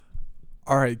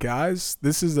All right, guys,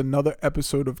 this is another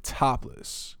episode of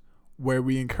Topless, where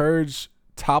we encourage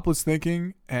topless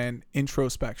thinking and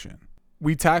introspection.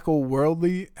 We tackle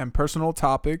worldly and personal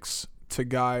topics to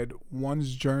guide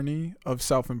one's journey of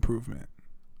self-improvement.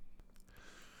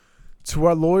 To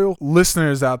our loyal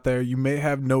listeners out there, you may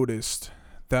have noticed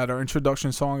that our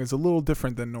introduction song is a little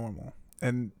different than normal,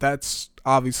 and that's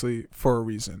obviously for a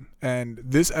reason. And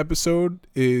this episode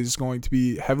is going to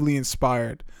be heavily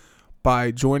inspired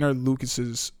by Joyner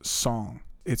Lucas's song.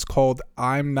 It's called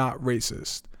I'm Not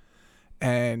Racist.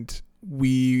 And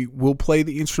we will play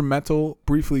the instrumental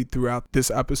briefly throughout this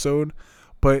episode,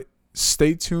 but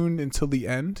stay tuned until the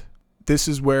end. This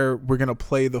is where we're going to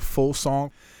play the full song.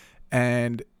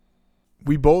 And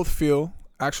we both feel,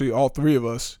 actually all three of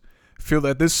us, feel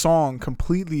that this song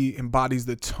completely embodies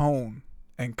the tone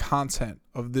and content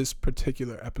of this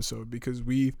particular episode because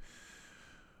we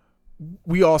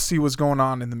all see what's going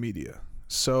on in the media.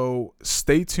 So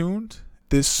stay tuned.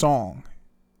 This song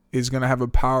is going to have a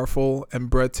powerful and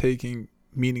breathtaking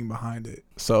meaning behind it.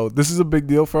 So this is a big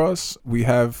deal for us. We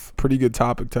have a pretty good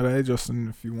topic today. Justin,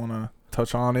 if you want to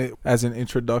touch on it as an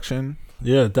introduction.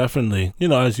 Yeah, definitely. You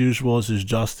know, as usual, this is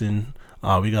Justin.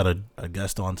 We got a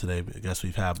guest on today, a guest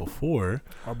we've had before.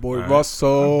 Our boy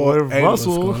Russell. Hey,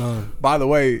 Russell. What's going on? By the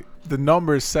way, the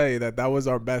numbers say that was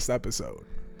our best episode.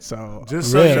 So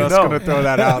just gonna throw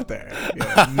that out there.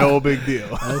 Yeah, no big deal.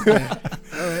 Okay. All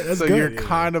right, that's so good. you're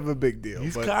kind of a big deal.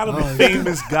 He's kind of a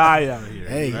famous guy out here,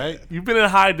 hey. Right? You've been in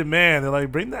high demand. They're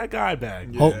like, bring that guy back.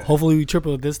 Yeah. Hopefully we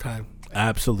triple it this time.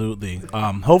 Absolutely.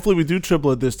 Hopefully we do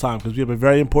triple it this time because we have a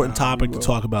very important topic to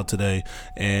talk about today,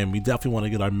 and we definitely want to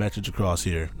get our message across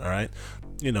here. All right.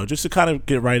 You know, just to kind of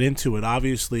get right into it,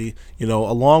 obviously, you know,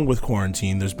 along with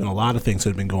quarantine, there's been a lot of things that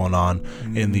have been going on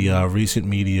in the recent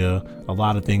media, a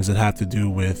lot of things that have to do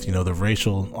with, you know, the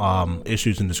racial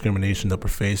issues and discrimination that we're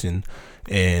facing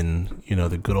in, you know,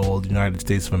 the good old United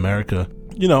States of America,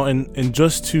 you know, and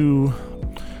just to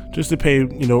pay,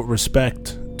 you know,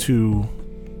 respect to,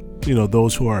 you know,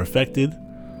 those who are affected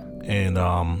and,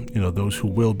 you know, those who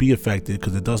will be affected,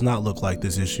 because it does not look like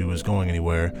this issue is going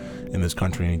anywhere in this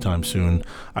country anytime soon.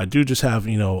 I do just have,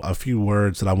 you know, a few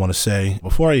words that I want to say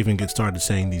before I even get started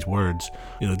saying these words.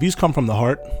 You know, these come from the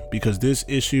heart because this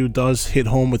issue does hit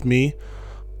home with me.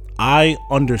 I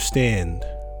understand,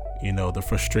 you know, the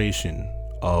frustration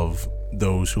of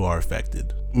those who are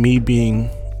affected. Me being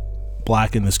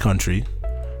black in this country,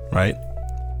 right?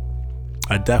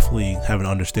 I definitely have an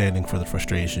understanding for the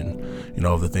frustration, you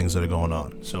know, of the things that are going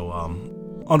on. So,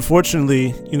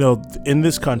 unfortunately, you know, in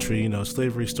this country, you know,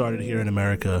 slavery started here in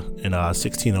America in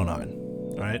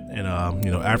 1609, right? And,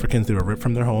 you know, Africans, they were ripped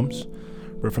from their homes,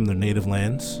 ripped from their native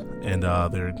lands, and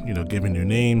they're, you know, given new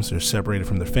names. They're separated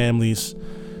from their families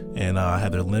and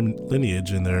had their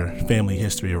lineage and their family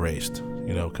history erased,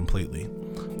 you know, completely.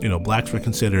 You know, blacks were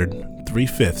considered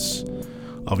 3/5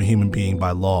 of a human being by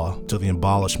law till the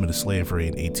abolishment of slavery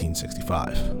in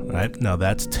 1865, right? Now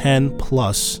that's 10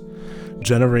 plus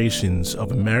generations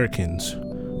of Americans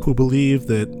who believe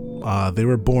that they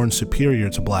were born superior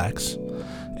to blacks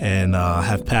and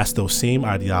have passed those same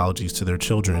ideologies to their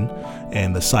children,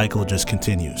 and the cycle just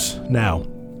continues. Now,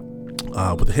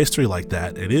 with a history like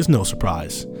that, it is no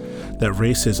surprise that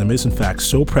racism is in fact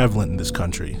so prevalent in this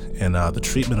country, and the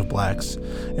treatment of blacks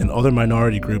and other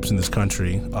minority groups in this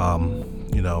country,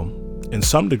 you know, in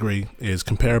some degree is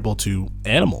comparable to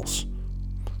animals,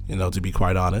 you know, to be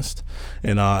quite honest.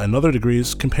 And in other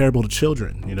degrees, comparable to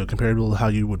children, you know, comparable to how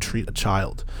you would treat a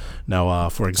child. Now,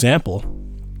 for example,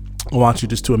 I want you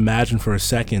just to imagine for a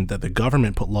second that the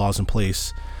government put laws in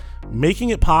place making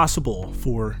it possible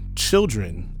for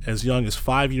children as young as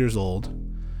 5 years old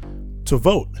to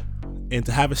vote and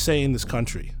to have a say in this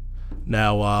country.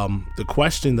 Now, the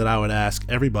question that I would ask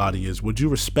everybody is, would you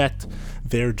respect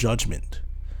their judgment,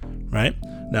 right?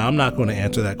 Now, I'm not going to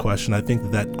answer that question. I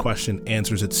think that question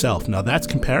answers itself. Now, that's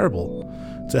comparable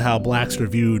to how blacks are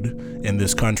viewed in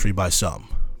this country by some.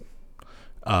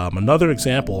 Another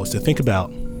example is to think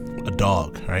about a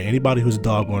dog, right? Anybody who's a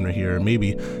dog owner here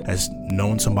maybe has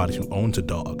known somebody who owns a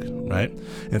dog, right?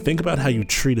 And think about how you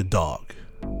treat a dog,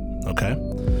 okay?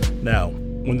 Now,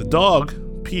 when the dog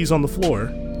pees on the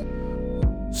floor,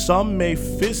 some may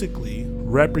physically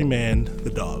reprimand the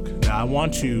dog. Now, I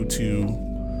want you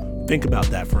to think about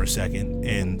that for a second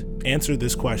and answer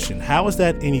this question. How is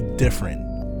that any different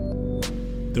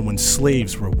than when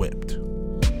slaves were whipped?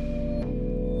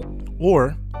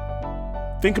 Or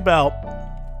think about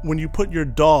when you put your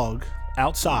dog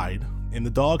outside in the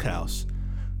doghouse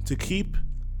to keep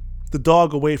the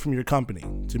dog away from your company,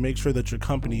 to make sure that your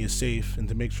company is safe and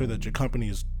to make sure that your company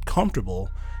is comfortable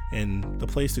in the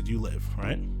place that you live,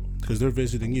 right? because they're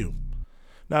visiting you.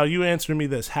 Now, you answer me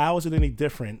this. How is it any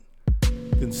different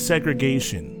than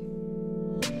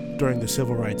segregation during the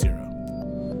civil rights era?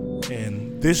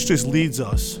 And this just leads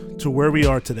us to where we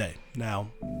are today. Now,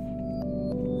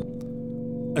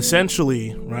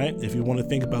 essentially, right, if you want to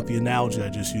think about the analogy I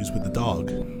just used with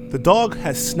the dog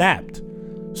has snapped,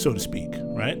 so to speak,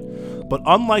 right? But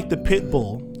unlike the pit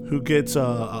bull who gets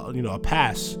a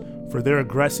pass for their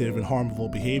aggressive and harmful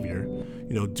behavior,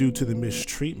 due to the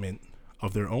mistreatment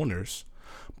of their owners,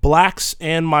 blacks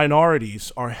and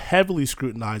minorities are heavily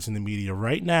scrutinized in the media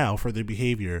right now for their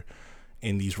behavior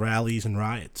in these rallies and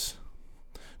riots.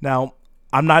 Now,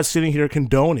 I'm not sitting here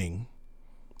condoning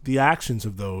the actions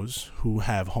of those who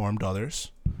have harmed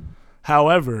others.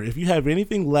 However, if you have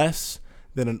anything less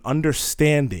than an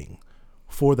understanding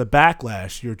for the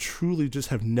backlash, you truly just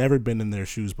have never been in their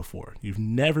shoes before. You've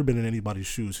never been in anybody's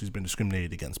shoes who's been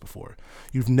discriminated against before.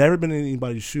 You've never been in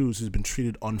anybody's shoes who's been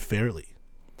treated unfairly.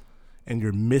 And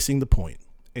you're missing the point.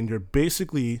 And you're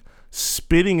basically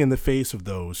spitting in the face of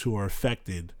those who are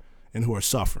affected and who are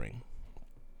suffering.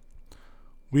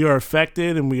 We are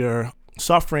affected and we are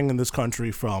suffering in this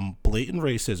country from blatant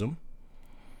racism.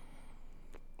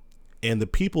 And the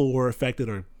people who are affected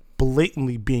are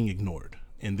blatantly being ignored.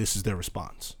 And this is their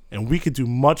response. And we could do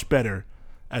much better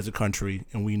as a country,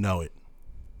 and we know it.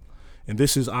 And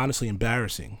this is honestly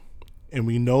embarrassing. And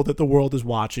we know that the world is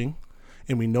watching,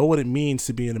 and we know what it means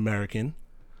to be an American,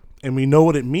 and we know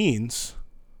what it means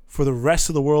for the rest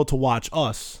of the world to watch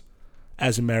us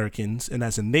as Americans and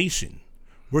as a nation.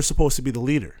 We're supposed to be the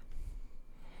leader.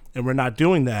 And we're not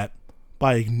doing that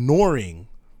by ignoring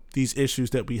these issues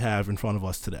that we have in front of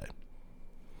us today.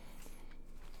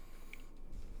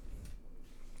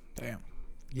 Damn.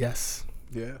 Yes.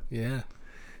 Yeah. Yeah.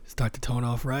 Start the tone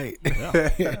off right.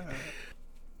 Yeah.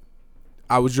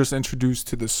 I was just introduced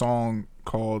to the song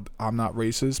called I'm Not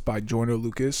Racist by Joyner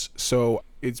Lucas. So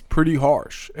it's pretty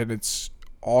harsh and it's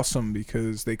awesome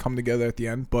because they come together at the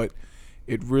end, but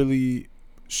it really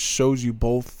shows you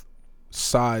both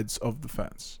sides of the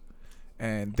fence.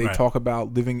 And they talk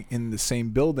about living in the same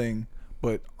building,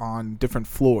 but on different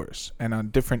floors and on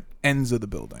different ends of the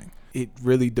building. It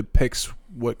really depicts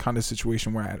what kind of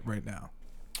situation we're at right now.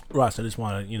 Russ, I just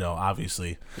want to,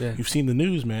 obviously, you've seen the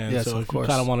news, man. Yes, so of if course. you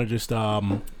kind of want to just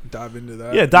dive into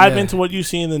that. Yeah, dive into what you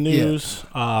see in the news.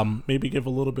 Maybe give a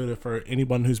little bit for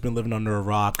anyone who's been living under a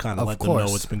rock, kind of let them know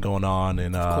what's been going on,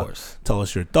 and tell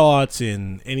us your thoughts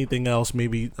and anything else,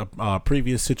 maybe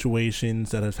previous situations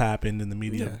that have happened in the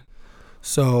media. Yeah.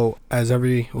 So, I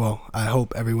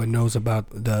hope everyone knows about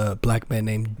the black man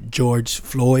named George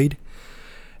Floyd.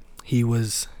 He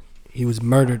was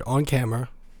murdered on camera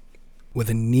with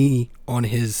a knee on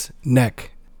his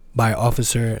neck by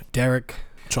Officer Derek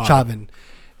Chauvin.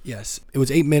 Yes. It was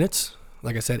 8 minutes.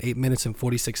 Like I said, 8 minutes and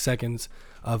 46 seconds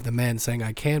of the man saying,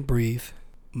 "I can't breathe.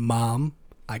 Mom,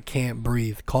 I can't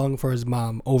breathe." Calling for his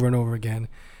mom over and over again.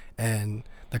 And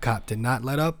the cop did not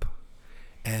let up.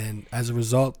 And as a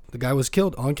result, the guy was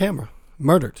killed on camera.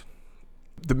 Murdered.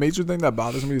 The major thing that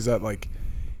bothers me is that,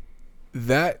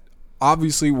 that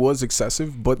obviously was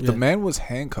excessive, but the man was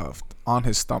handcuffed on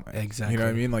his stomach. Exactly. You know what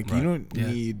I mean? You don't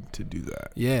need to do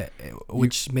that. Yeah,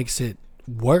 which makes it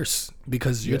worse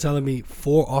because you're telling me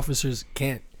 4 officers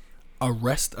can't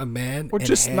arrest a man or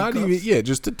just handcuffs? not even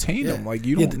just detain him.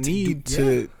 You don't need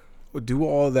to do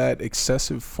all that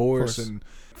excessive force and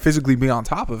physically be on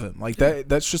top of him.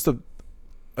 That's just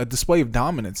a display of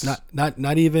dominance.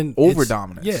 Not even over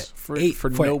dominance. Yeah, for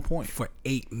no point. For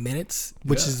 8 minutes,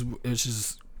 which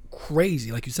is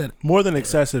crazy, like you said. More than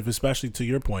excessive, especially to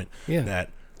your point,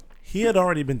 that he had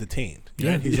already been detained.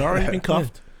 He's already been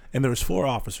cuffed, and there was 4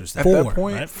 officers there. At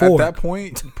that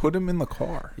point, put him in the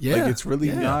car. Yeah, it's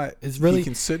really not. It's really he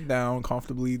can sit down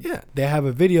comfortably. Yeah, they have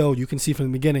a video you can see from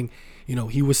the beginning.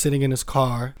 He was sitting in his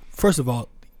car. First of all,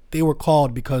 they were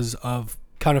called because of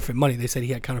counterfeit money. They said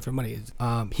he had counterfeit money.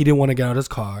 He didn't want to get out of his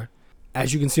car.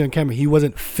 As you can see on camera, he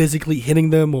wasn't physically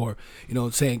hitting them or,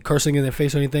 cursing in their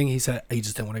face or anything. He said he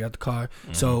just didn't want to get out the car.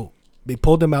 Mm-hmm. So they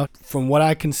pulled him out. From what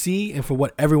I can see and from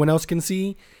what everyone else can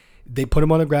see, they put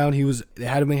him on the ground. They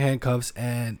had him in handcuffs,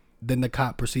 and then the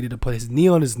cop proceeded to put his knee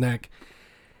on his neck,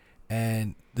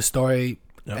 and the story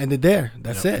ended there.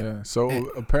 That's it. Yeah. So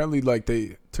apparently,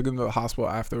 they took him to the hospital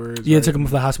afterwards. Yeah, took him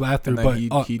to the hospital after, but he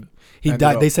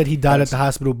died. They said he died at the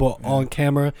hospital, but on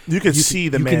camera, you can see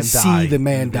the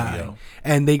man die.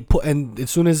 And as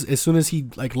soon as he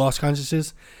lost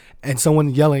consciousness, and someone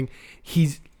yelling,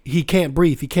 he can't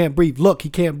breathe. He can't breathe. Look, he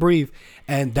can't breathe.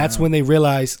 And that's when they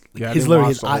realized his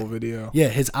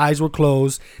eyes were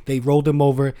closed. They rolled him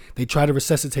over. They tried to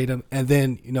resuscitate him, and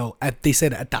then they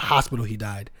said at the hospital he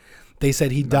died. They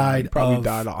said he died. He probably of,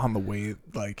 died on the way.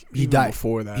 Like he even died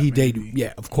before that. He maybe. died.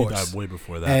 Yeah, of course. He died way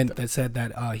before that. And that said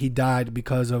that he died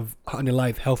because of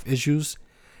underlying health issues,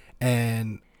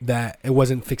 and that it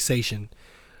wasn't fixation,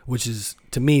 which is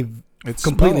to me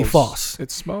completely false.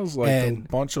 It smells like a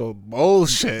bunch of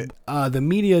bullshit. The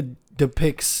media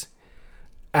depicts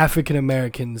African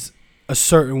Americans a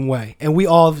certain way, and we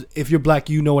all, if you're black,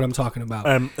 you know what I'm talking about.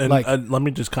 And let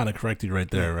me just kind of correct you right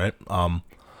there, right?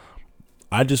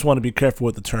 I just want to be careful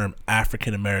with the term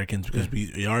African Americans because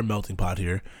we are a melting pot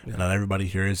here, and not everybody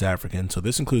here is African. So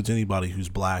this includes anybody who's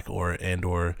black or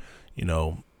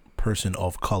person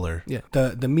of color. Yeah,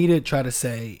 the media try to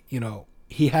say,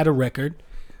 he had a record,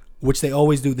 which they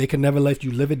always do. They can never let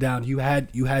you live it down. You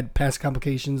had past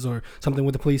complications or something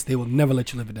with the police. They will never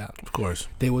let you live it down. Of course.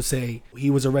 They will say he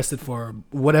was arrested for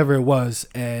whatever it was,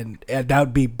 and that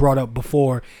would be brought up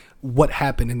before what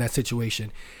happened in that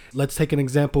situation. Let's take an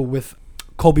example with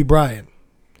Kobe Bryant.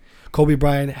 Kobe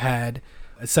Bryant had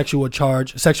a sexual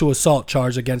assault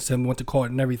charge against him, went to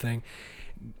court and everything.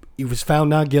 He was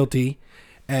found not guilty,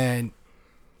 and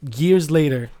years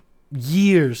later,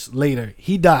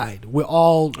 he died. We're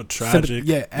all tragic.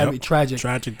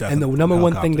 Tragic death. And the number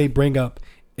one thing they bring up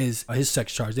is his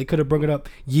sex charge. They could have brought it up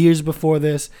years before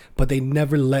this, but they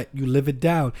never let you live it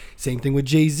down. Same thing with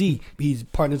Jay-Z. He's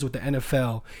partners with the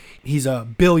NFL. He's a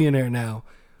billionaire now,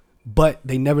 but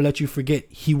they never let you forget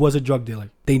he was a drug dealer.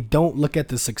 They don't look at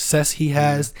the success he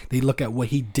has. They look at what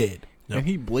he did. Yep. And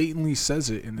he blatantly says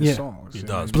it in his songs. He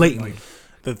does. Blatantly.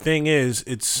 The thing is,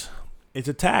 it's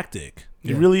a tactic.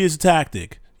 It really is a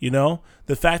tactic.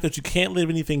 The fact that you can't live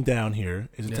anything down here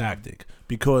is a tactic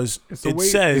because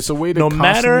it's a way to no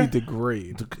matter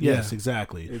degrade. Yes,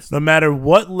 exactly. No matter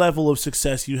what level of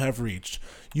success you have reached,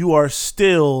 you are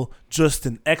still just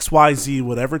an XYZ,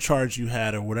 whatever charge you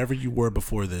had or whatever you were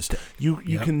before this. You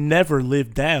can never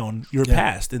live down your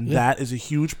past, and that is a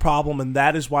huge problem. And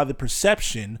that is why the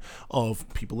perception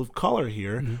of people of color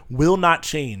here will not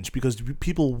change because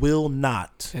people will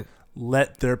not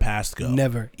let their past go.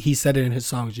 Never. He said it in his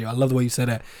songs, Gio. I love the way you said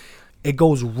that. It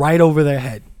goes right over their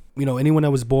head. Anyone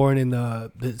that was born in the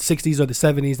 60s or the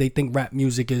 70s, they think rap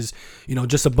music is,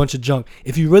 just a bunch of junk.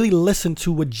 If you really listen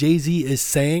to what Jay-Z is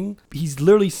saying, he's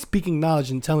literally speaking knowledge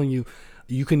and telling you,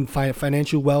 you can find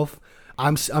financial wealth.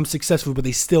 I'm successful, but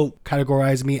they still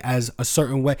categorize me as a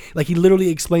certain way. Like, he literally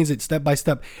explains it step by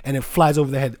step, and it flies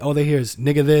over their head. All they hear is,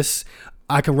 nigga this,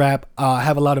 I can rap, I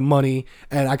have a lot of money,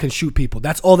 and I can shoot people.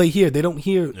 That's all they hear. They don't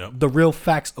hear the real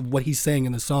facts of what he's saying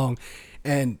in the song.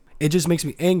 And it just makes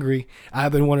me angry.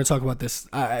 I've been wanting to talk about this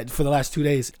for the last 2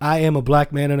 days. I am a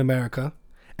black man in America,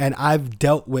 and I've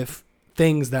dealt with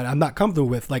things that I'm not comfortable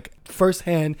with. Like,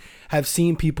 firsthand, have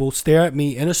seen people stare at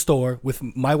me in a store with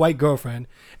my white girlfriend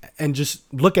and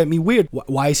just look at me weird.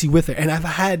 Why is he with her? And I've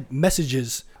had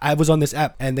messages. I was on this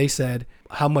app, and they said,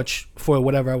 how much for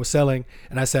whatever I was selling?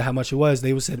 And I said how much it was.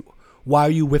 They said, why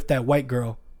are you with that white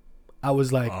girl? I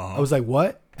was like,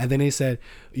 what? And then they said,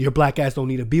 your black ass don't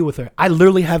need to be with her. I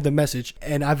literally have the message,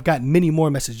 and I've got many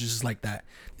more messages like that.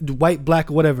 White, black,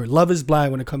 whatever. Love is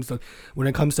blind when it comes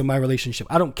to my relationship.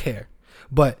 I don't care.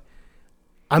 But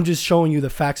I'm just showing you the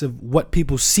facts of what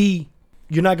people see.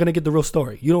 You're not gonna get the real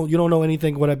story. You don't know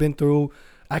anything what I've been through.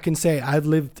 I can say I've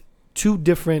lived two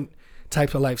different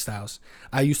types of lifestyles.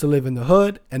 I used to live in the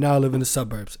hood, and now I live in the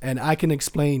suburbs. And I can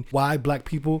explain why black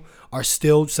people are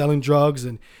still selling drugs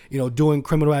and doing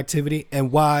criminal activity,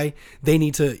 and why they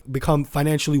need to become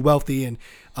financially wealthy and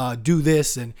do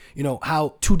this, and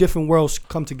how two different worlds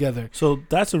come together. So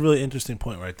that's a really interesting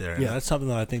point right there. And that's something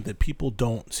that I think that people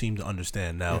don't seem to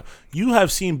understand. Now, you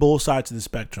have seen both sides of the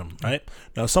spectrum, right?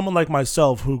 Now, someone like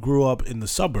myself who grew up in the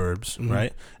suburbs,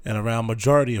 right, and around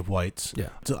majority of whites,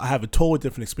 so I have a totally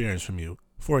different experience from you.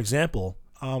 For example,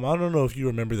 I don't know if you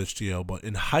remember this, Gio, but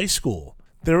in high school,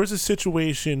 there was a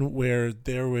situation where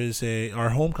there was our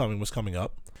homecoming was coming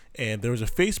up, and there was a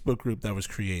Facebook group that was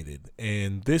created.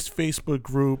 And this Facebook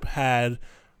group had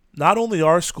not only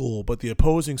our school, but the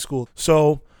opposing school.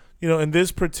 So, in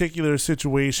this particular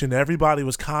situation, everybody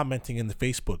was commenting in the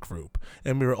Facebook group,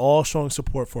 and we were all showing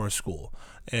support for our school.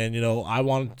 And, I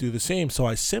wanted to do the same. So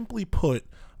I simply put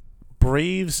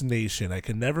Braves Nation. I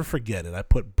can never forget it. I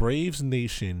put Braves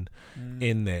Nation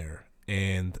in there,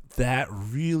 and that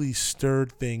really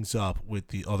stirred things up with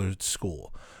the other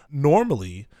school.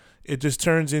 Normally, it just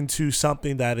turns into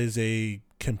something that is a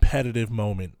competitive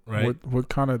moment, right? What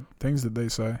kind of things did they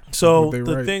say? So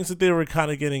the things that they were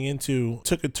kind of getting into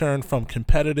took a turn from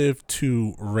competitive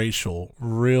to racial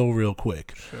real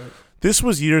quick. Shit. This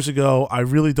was years ago. I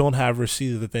really don't have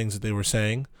receipt of the things that they were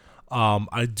saying.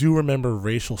 I do remember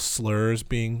racial slurs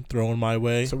being thrown my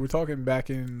way. So we're talking back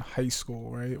in high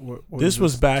school, right? This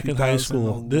was back in high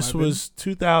school. 2011? This was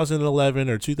 2011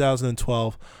 or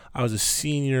 2012. I was a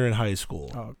senior in high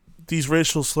school. Oh. These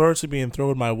racial slurs are being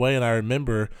thrown my way, and I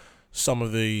remember some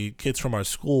of the kids from our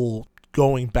school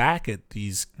going back at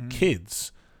these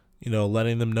kids,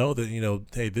 letting them know that,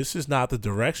 hey, this is not the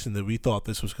direction that we thought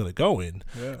this was going to go in.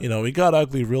 Yeah. It got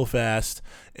ugly real fast,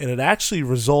 and it actually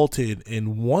resulted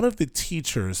in one of the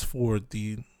teachers for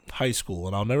the high school,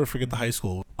 and I'll never forget the high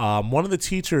school. One of the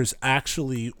teachers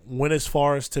actually went as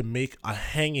far as to make a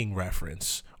hanging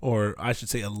reference, or I should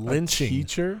say a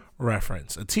lynching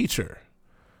reference. A teacher.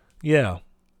 Yeah.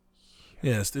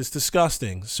 Yes, it's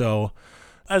disgusting. So,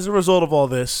 as a result of all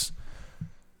this,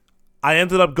 I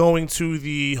ended up going to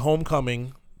the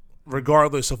homecoming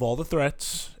regardless of all the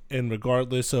threats and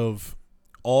regardless of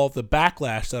all the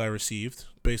backlash that I received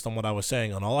based on what I was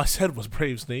saying. And all I said was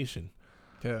Braves Nation.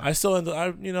 Yeah.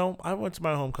 I went to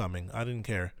my homecoming. I didn't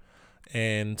care.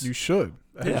 And you should.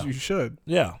 Yeah. You should.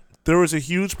 Yeah. There was a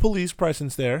huge police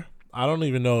presence there. I don't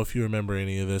even know if you remember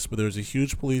any of this, but there was a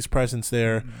huge police presence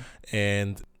there,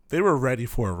 and they were ready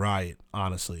for a riot,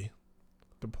 honestly.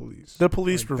 The police. The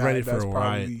police were ready for a riot. That's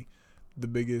probably the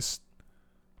biggest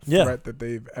threat that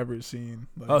they've ever seen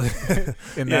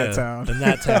in that town. In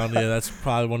that town, yeah, that's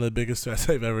probably one of the biggest threats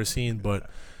they've ever seen. But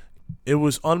it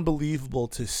was unbelievable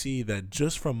to see that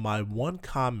just from my one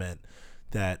comment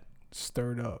that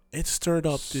stirred up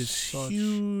this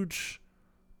huge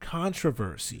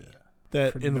controversy.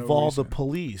 That involved the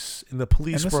police, and the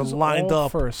police were lined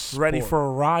up, ready for a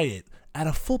riot at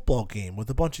a football game with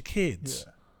a bunch of kids.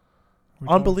 Yeah.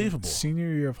 Unbelievable. Senior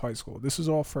year of high school. This is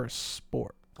all for a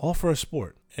sport. All for a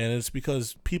sport. And it's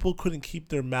because people couldn't keep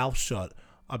their mouth shut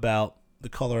about the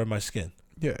color of my skin.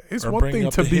 Yeah, it's one thing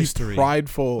to be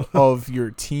prideful of your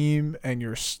team and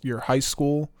your high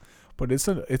school, but it's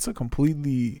a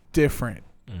completely different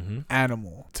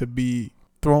animal to be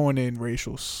throwing in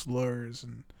racial slurs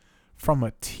and from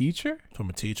a teacher? From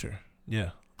a teacher,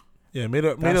 yeah. Yeah, made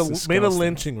a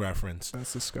lynching reference.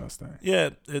 That's disgusting.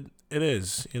 Yeah, it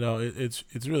is.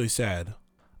 It's really sad.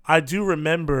 I do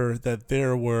remember that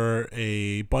there were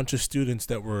a bunch of students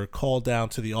that were called down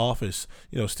to the office,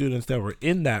 students that were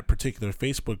in that particular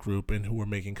Facebook group and who were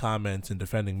making comments and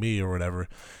defending me or whatever.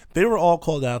 They were all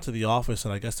called down to the office,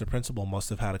 and I guess the principal must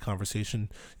have had a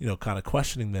conversation, kind of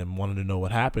questioning them, wanting to know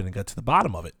what happened and got to the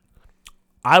bottom of it.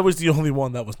 I was the only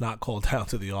one that was not called down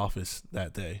to the office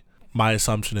that day. My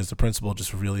assumption is the principal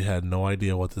just really had no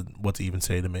idea what to even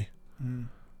say to me.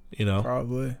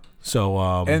 Probably. So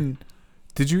and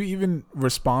did you even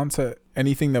respond to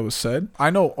anything that was said?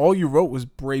 I know all you wrote was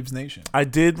Braves Nation. I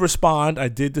did respond. I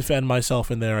did defend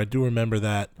myself in there. I do remember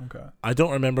that. Okay. I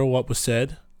don't remember what was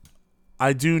said.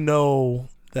 I do know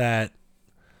that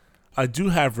I do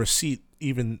have receipt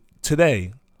even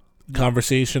today.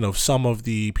 Conversation of some of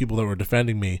the people that were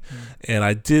defending me, and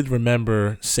I did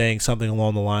remember saying something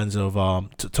along the lines of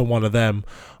to one of them,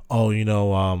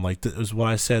 like was what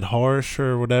I said harsh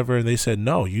or whatever, and they said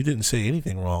no, you didn't say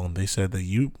anything wrong. They said that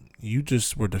you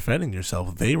just were defending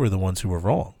yourself. They were the ones who were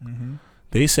wrong. Mm-hmm.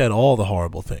 They said all the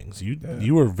horrible things.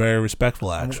 You were very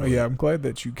respectful, actually. I'm glad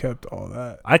that you kept all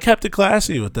that. I kept it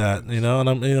classy with that, and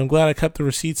I'm glad I kept the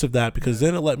receipts of that because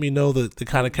then it let me know the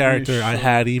kind of character I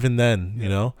had even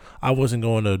then. I wasn't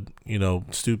going to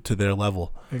stoop to their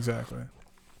level. Exactly.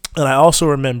 And I also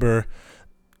remember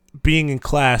being in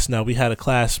class. Now we had a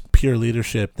class peer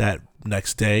leadership that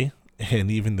next day, and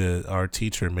even our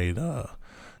teacher made an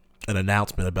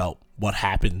announcement about what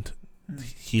happened.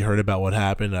 He heard about what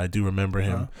happened. I do remember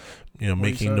him,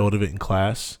 making note of it in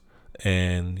class,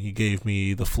 and he gave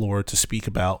me the floor to speak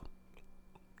about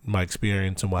my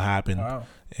experience and what happened. Wow.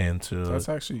 And that's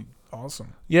actually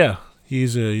awesome. Yeah,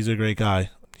 he's a great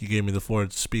guy. He gave me the floor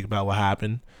to speak about what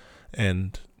happened,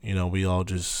 and we all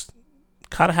just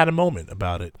kind of had a moment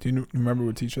about it. Do you remember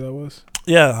what teacher that was?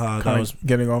 Yeah, that was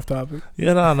getting off topic.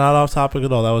 Yeah, no, not off topic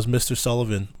at all. That was Mr.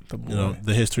 Sullivan,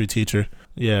 the history teacher.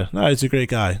 Yeah, no, he's a great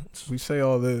guy. We say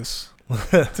all this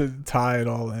to tie it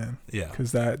all in. Yeah.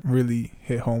 Because that really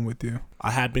hit home with you.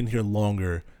 I have been here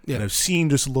longer, and I've seen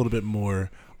just a little bit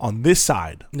more on this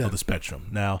side of the spectrum.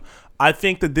 Now, I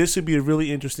think that this would be a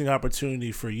really interesting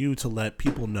opportunity for you to let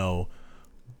people know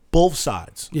both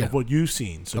sides of what you've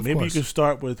seen. So maybe you can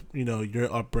start with,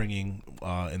 your upbringing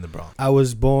in the Bronx. I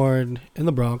was born in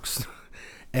the Bronx,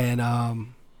 and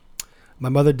my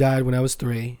mother died when I was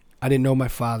 3. I didn't know my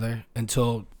father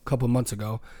until a couple of months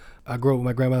ago. I grew up with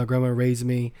my grandmother. Grandma raised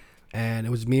me, and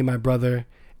it was me and my brother,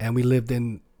 and we lived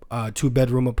in a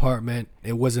 2-bedroom apartment.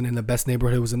 It wasn't in the best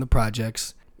neighborhood. It was in the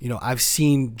projects. You know, I've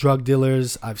seen drug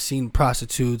dealers, I've seen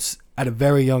prostitutes at a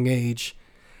very young age,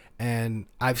 and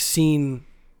I've seen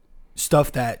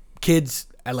stuff that kids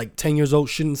at like 10 years old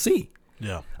shouldn't see.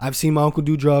 Yeah. I've seen my uncle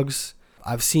do drugs.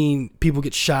 I've seen people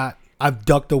get shot. I've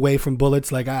ducked away from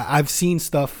bullets. Like I've seen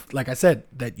stuff, like I said,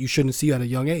 that you shouldn't see at a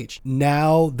young age.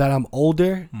 Now that I'm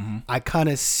older, I kind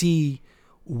of see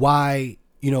why,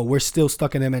 you know, we're still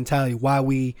stuck in that mentality, why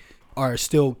we are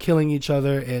still killing each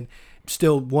other and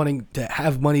still wanting to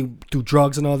have money through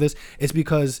drugs and all this. It's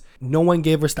because no one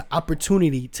gave us the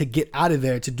opportunity to get out of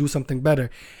there to do something better.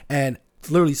 And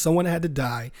literally someone had to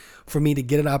die for me to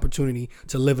get an opportunity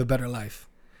to live a better life.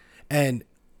 And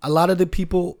a lot of the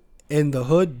people in the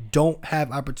hood don't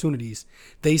have opportunities.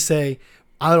 They say,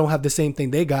 I don't have the same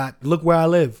thing they got. Look where I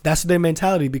live. That's their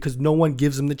mentality because no one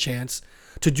gives them the chance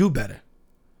to do better.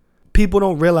 People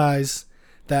don't realize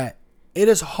that it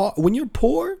is hard. When you're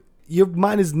poor, your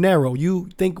mind is narrow. You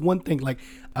think one thing, like,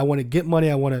 I want to get money.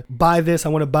 I want to buy this. I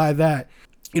want to buy that.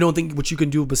 You don't think what you can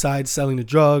do besides selling the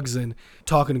drugs and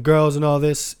talking to girls and all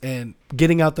this and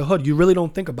getting out the hood. You really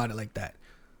don't think about it like that.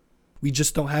 We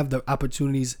just don't have the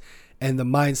opportunities and the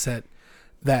mindset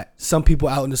that some people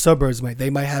out in the suburbs might. They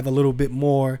might have a little bit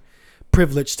more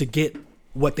privilege to get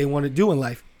what they want to do in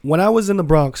life. When I was in the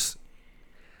Bronx,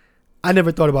 I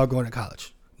never thought about going to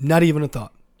college. Not even a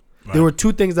thought. Right. There were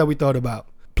two things that we thought about: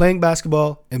 playing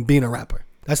basketball and being a rapper.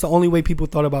 That's the only way people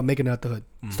thought about making it out the hood.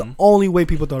 It's the only way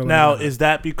people thought about it. Now, is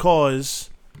that because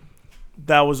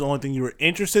that was the only thing you were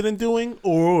interested in doing,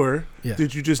 or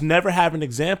did you just never have an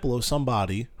example of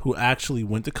somebody who actually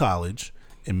went to college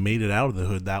and made it out of the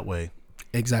hood that way?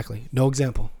 Exactly. No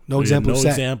example. No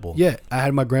example. Yeah. I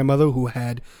had my grandmother who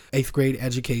had 8th grade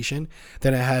education.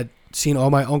 Then I had seen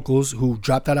all my uncles who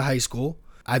dropped out of high school.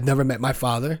 I'd never met my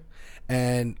father,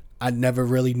 and I never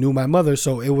really knew my mother.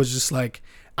 So it was just like,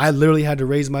 I literally had to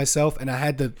raise myself, and I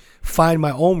had to find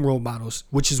my own role models,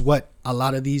 which is what a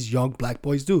lot of these young black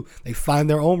boys do. They find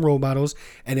their own role models,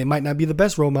 and it might not be the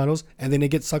best role models, and then they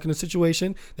get stuck in a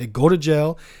situation, they go to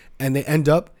jail, and they end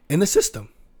up in the system.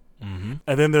 Mm-hmm.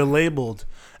 And then they're labeled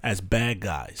as bad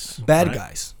guys. Bad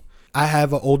guys. I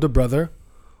have an older brother,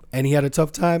 and he had a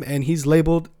tough time, and he's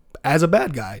labeled as a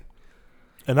bad guy.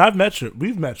 And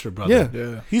we've met your brother.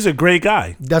 Yeah. He's a great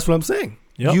guy. That's what I'm saying.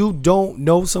 Yep. You don't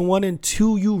know someone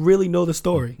until you really know the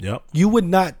story. Yep. You would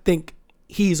not think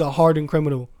he's a hardened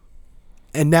criminal.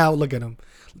 And now look at him.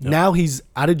 Yep. Now he's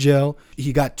out of jail.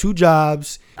 He got 2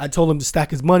 jobs. I told him to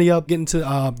stack his money up, get into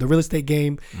the real estate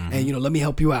game, and let me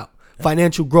help you out. Yep.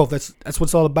 Financial growth. That's what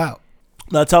it's all about.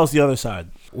 Now tell us the other side.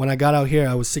 When I got out here,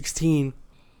 I was 16.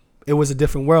 It was a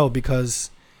different world because,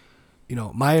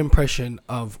 my impression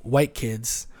of white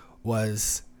kids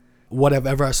was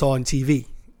whatever I saw on TV.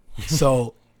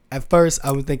 So at first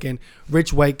I was thinking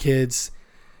rich white kids,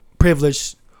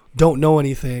 privileged, don't know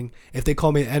anything. If they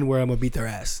call me an N-word, I'm going to beat their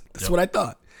ass. That's what I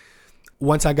thought.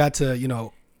 Once I got to,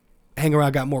 hang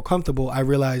around, got more comfortable, I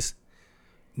realized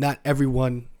not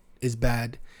everyone is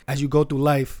bad. As you go through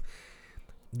life,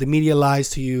 the media lies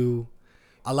to you.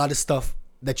 A lot of stuff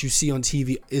that you see on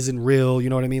TV isn't real. You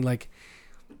know what I mean? Like,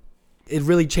 it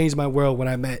really changed my world when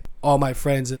I met all my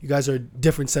friends. You guys are a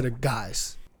different set of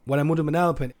guys. When I moved to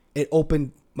Manalapan, it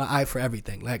opened my eye for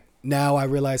everything. Like, now I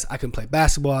realize I can play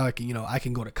basketball. I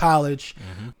can go to college.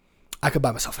 Mm-hmm. I could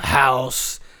buy myself a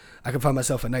house. I can find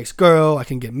myself a nice girl. I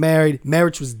can get married.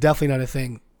 Marriage was definitely not a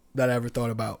thing that I ever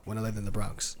thought about when I lived in the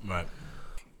Bronx. Right.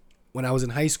 When I was in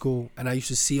high school and I used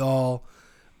to see all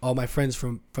my friends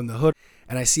from the hood,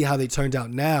 and I see how they turned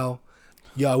out now,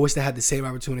 I wish they had the same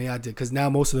opportunity I did, because now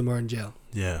most of them are in jail.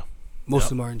 Yeah. Most of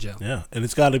them are in jail. Yeah, and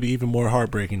it's got to be even more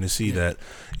heartbreaking to see that,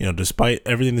 despite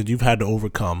everything that you've had to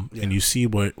overcome, and you see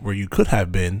where you could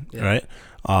have been, right?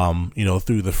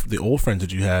 Through the old friends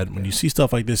that you had. When you see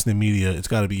stuff like this in the media, it's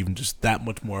got to be even just that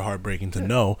much more heartbreaking to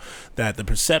know that the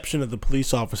perception of the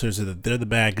police officers is that they're the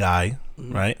bad guy,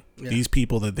 right? Yeah. These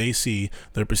people that they see,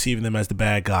 they're perceiving them as the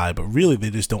bad guy, but really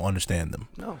they just don't understand them.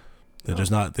 No. They're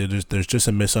just not. There's just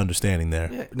a misunderstanding there.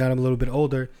 Yeah. Now that I'm a little bit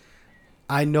older,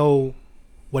 I know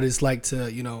what it's like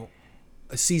to,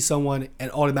 see someone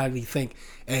and automatically think,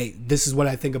 hey, this is what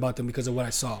I think about them because of what I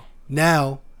saw.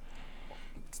 Now,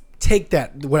 take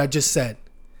that, what I just said.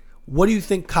 What do you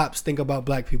think cops think about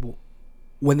black people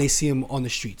when they see them on the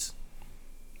streets?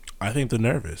 I think they're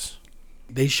nervous.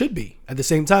 They should be at the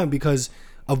same time because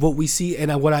of what we see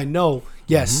and what I know.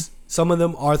 Yes, some of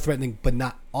them are threatening, but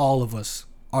not all of us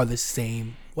are the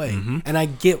same way. Mm-hmm. And I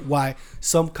get why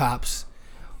some cops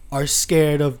are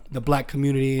scared of the black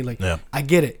community. I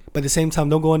get it. But at the same time,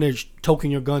 don't go in there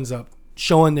toking your guns up,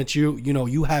 showing that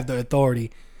you have the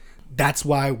authority. That's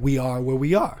why we are where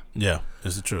we are. Yeah,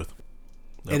 it's the truth.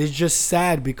 Yep. It is just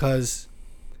sad because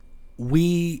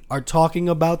we are talking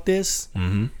about this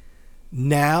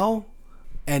now,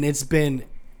 and it's been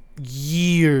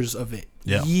years of it.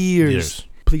 Yeah. Years.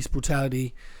 Police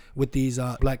brutality with these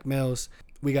black males.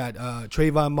 We got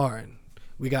Trayvon Martin.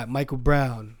 We got Michael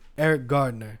Brown, Eric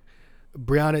Gardner,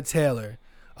 Breonna Taylor,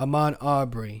 Ahmaud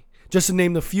Arbery. Just to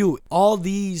name a few. All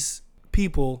these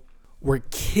people were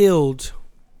killed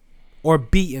or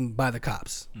beaten by the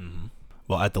cops. Mm-hmm.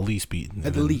 Well, at the least beaten.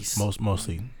 At the least.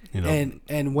 Mostly,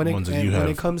 and when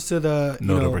it comes to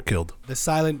the were killed. The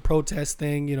silent protest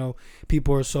thing,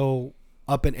 people are so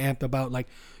up and amped about, like,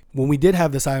 when we did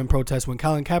have the silent protest, when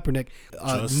Colin Kaepernick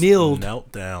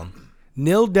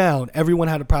knelt down, everyone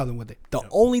had a problem with it. The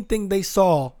only thing they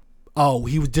saw,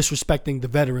 he was disrespecting the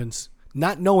veterans,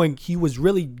 not knowing he was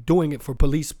really doing it for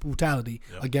police brutality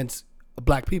against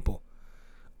black people.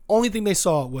 Only thing they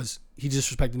saw was he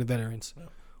disrespecting the veterans. Yep.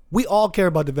 We all care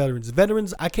about the veterans.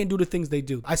 Veterans, I can't do the things they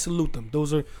do. I salute them.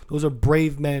 Those are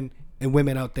brave men and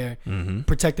women out there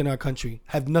protecting our country.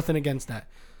 Have nothing against that.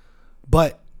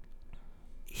 But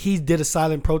he did a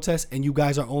silent protest, and you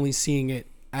guys are only seeing it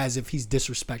as if he's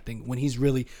disrespecting when he's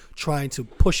really trying to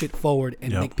push it forward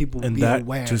and make people be aware. And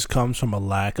that just comes from a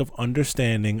lack of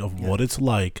understanding of what it's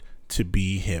like to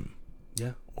be him.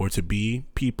 Yeah. Or to be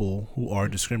people who are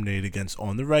discriminated against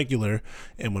on the regular.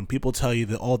 And when people tell you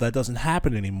that, that doesn't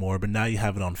happen anymore, but now you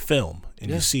have it on film and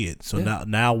you see it. So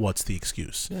now what's the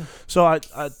excuse? Yeah. So I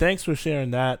thanks for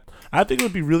sharing that. I think it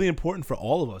would be really important for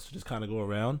all of us to just kind of go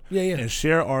around and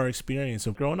share our experience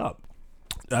of growing up.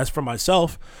 As for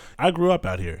myself, I grew up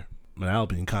out here. Manalapan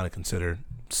being kind of considered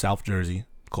South Jersey,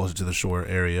 closer to the shore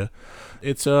area.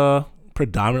 It's a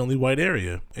predominantly white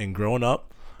area. And growing up,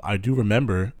 I do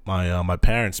remember my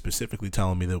parents specifically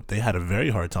telling me that they had a very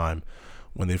hard time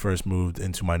when they first moved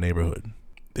into my neighborhood.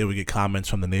 They would get comments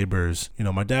from the neighbors.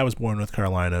 My dad was born in North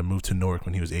Carolina, moved to Newark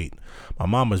when he was 8. My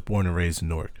mom was born and raised in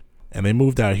Newark. And they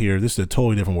moved out here. This is a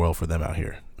totally different world for them out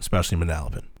here, especially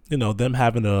Manalapan. Them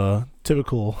having a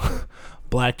typical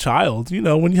black child,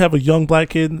 when you have a young black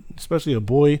kid, especially a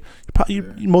boy, you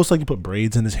most likely put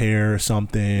braids in his hair or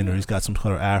something, or he's got some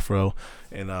kind of afro.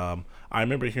 And I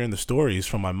remember hearing the stories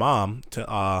from my mom to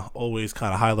always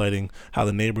kind of highlighting how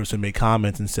the neighbors would make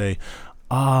comments and say,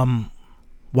 why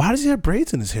does he have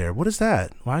braids in his hair? What is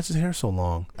that? Why is his hair so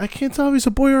long? I can't tell if he's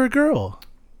a boy or a girl.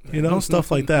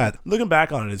 Stuff like that. Looking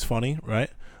back on it, it's funny, right?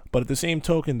 But at the same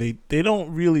token, they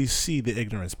don't really see the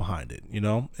ignorance behind it,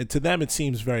 And to them, it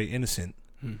seems very innocent,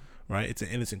 right? It's an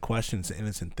innocent question. It's an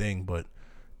innocent thing, but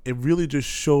it really just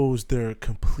shows their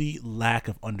complete lack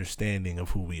of understanding of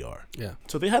who we are. Yeah.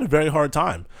 So they had a very hard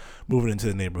time moving into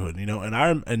the neighborhood,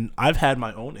 and I've had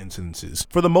my own incidences.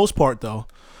 For the most part, though,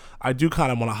 I do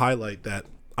kind of want to highlight that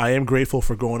I am grateful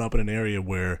for growing up in an area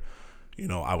where,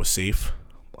 I was safe.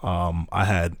 I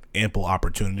had ample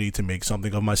opportunity to make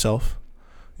something of myself.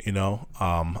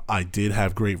 I did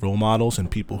have great role models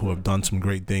and people who have done some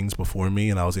great things before me,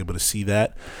 and I was able to see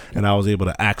that, and I was able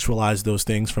to actualize those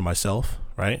things for myself,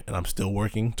 right? And I'm still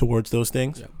working towards those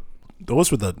things. Yeah. Those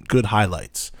were the good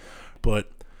highlights. But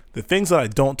the things that I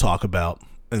don't talk about,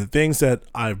 and the things that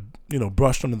I've,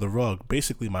 brushed under the rug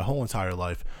basically my whole entire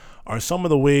life, are some of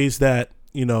the ways that,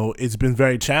 it's been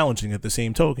very challenging at the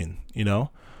same token,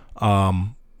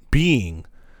 being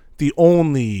the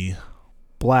only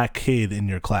black kid in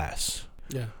your class.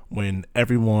 Yeah. When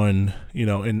everyone,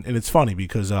 and it's funny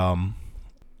because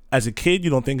as a kid you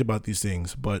don't think about these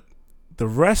things, but the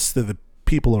rest of the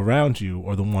people around you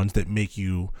are the ones that make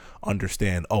you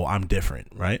understand, I'm different,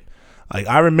 right? Like,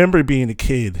 I remember being a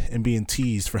kid and being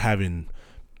teased for having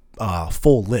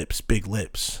full lips, big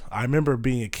lips. I remember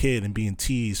being a kid and being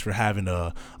teased for having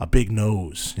a big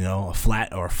nose, a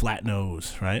flat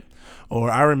nose, right? Or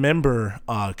I remember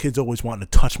kids always wanting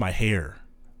to touch my hair,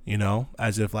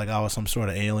 as if like I was some sort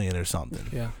of alien or something.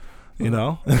 Yeah.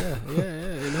 Yeah.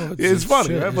 It's funny,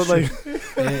 true. right? But like,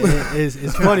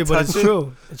 it's funny, but it's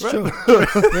true. It's true.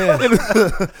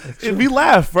 Yeah. And we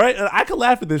laugh, right? And I could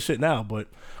laugh at this shit now,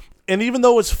 and even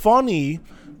though it's funny,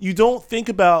 you don't think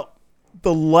about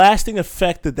the lasting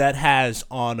effect that has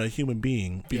on a human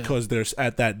being because there's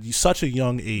at that such a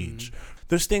young age.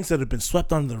 There's things that have been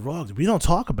swept under the rug that we don't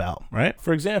talk about, right?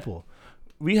 For example,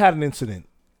 we had an incident.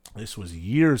 This was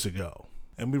years ago,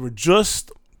 and we were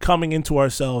just coming into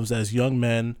ourselves as young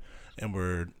men, and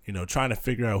we're trying to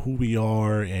figure out who we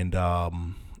are, and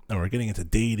we're getting into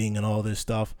dating and all this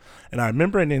stuff. And I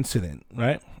remember an incident,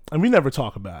 right? And we never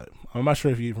talk about it. I'm not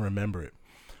sure if you even remember it,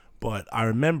 but I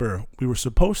remember we were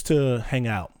supposed to hang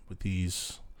out with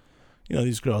these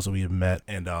girls that we had met,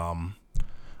 and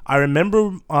I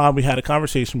remember we had a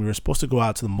conversation. We were supposed to go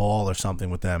out to the mall or something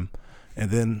with them. And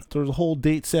then there was a whole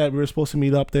date set. We were supposed to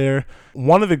meet up there.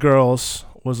 One of the girls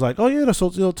was like, oh, yeah,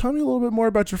 so tell me a little bit more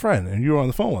about your friend. And you were on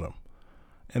the phone with him.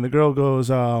 And the girl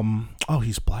goes, oh,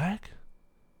 he's black?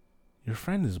 Your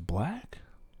friend is black?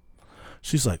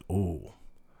 She's like, oh,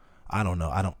 I don't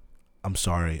know. I'm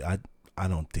sorry. I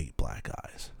don't date black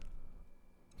guys.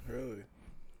 Really?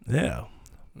 Yeah.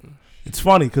 It's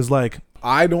funny because, like,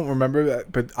 I don't remember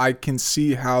that, but I can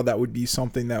see how that would be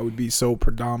something that would be so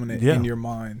predominant in your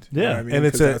mind. Yeah. You know what I mean? And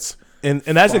it's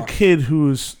and as a kid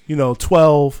who's,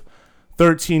 12,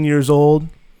 13 years old,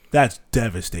 that's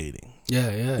devastating. Yeah.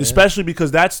 Especially because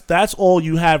that's all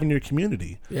you have in your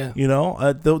community. Yeah.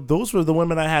 Those were the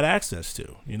women I had access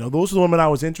to. Those were the women I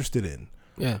was interested in.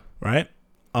 Yeah. Right?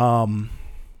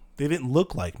 They didn't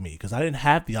look like me because I didn't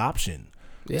have the option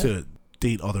to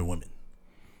date other women.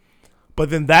 But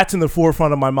then that's in the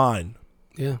forefront of my mind.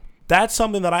 Yeah. That's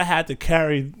something that I had to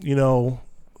carry,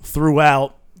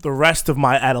 throughout the rest of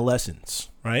my adolescence,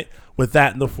 right? With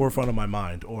that in the forefront of my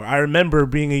mind. Or I remember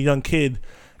being a young kid,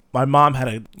 my mom had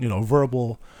a,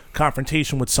 verbal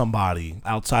confrontation with somebody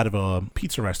outside of a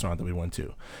pizza restaurant that we went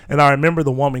to. And I remember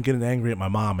the woman getting angry at my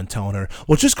mom and telling her,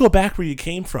 well, just go back where you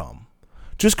came from.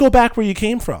 Just go back where you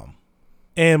came from.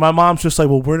 And my mom's just like,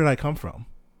 well, where did I come from?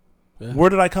 Yeah. Where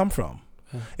did I come from?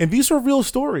 Yeah. And these are real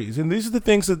stories. And these are the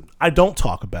things that I don't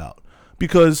talk about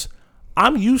because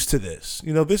I'm used to this.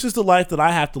 This is the life that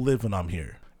I have to live when I'm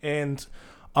here. And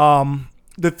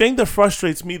the thing that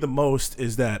frustrates me the most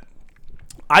is that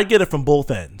I get it from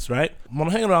both ends, right? When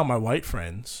I'm hanging around my white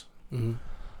friends,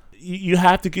 you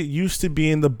have to get used to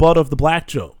being the butt of the black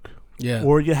joke. Yeah.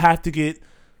 Or you have to get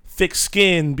thick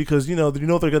skin because they're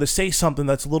going to say something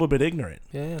that's a little bit ignorant.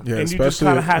 Yeah. And you just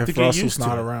kind of have to get used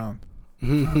to it. Around.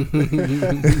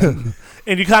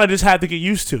 And you kind of just have to get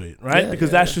used to it, right? Because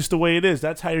that's just the way it is.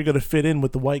 That's how you're going to fit in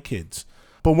with the white kids.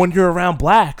 But when you're around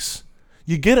blacks,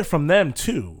 you get it from them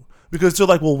too. Because they're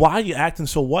like, well, why are you acting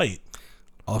so white?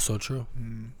 Also true.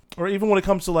 Or even when it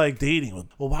comes to like dating,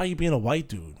 well, why are you being a white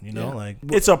dude? Like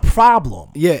it's a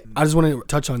problem. Yeah, I just want to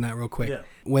touch on that real quick. Yeah.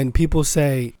 When people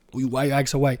say, why you act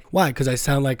so white? Why? Because I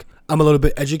sound like I'm a little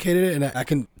bit educated and I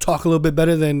can talk a little bit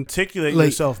better than... Articulate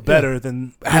yourself better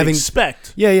than having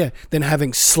expect. Yeah. Than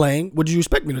having slang. What do you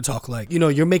expect me to talk like?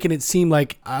 You're making it seem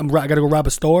like I got to go rob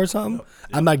a store or something. Yep.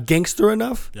 I'm not gangster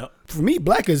enough. Yep. For me,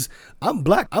 I'm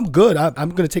black. I'm good. I'm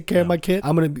going to take care of my kid.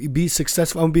 I'm going to be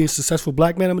successful. I'm going to be a successful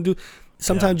black man. I'm going to do...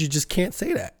 Sometimes you just can't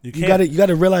say that. You got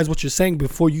to realize what you're saying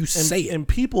before you say it. And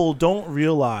people don't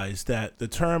realize that the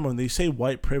term, when they say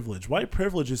white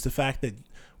privilege is the fact that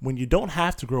when you don't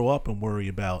have to grow up and worry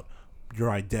about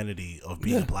your identity of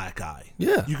being a black guy.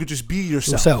 Yeah. You could just be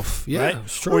yourself. Yeah, right?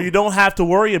 It's true. Or you don't have to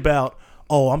worry about,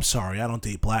 oh, I'm sorry, I don't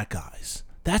date black guys.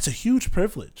 That's a huge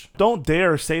privilege. Don't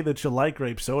dare say that you like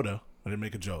grape soda. I didn't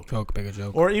make a joke. Make a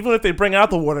joke. Or even if they bring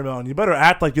out the watermelon, you better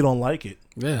act like you don't like it.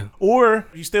 Yeah. Or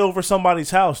you stay over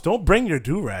somebody's house, don't bring your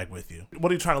do-rag with you.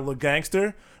 What are you trying to look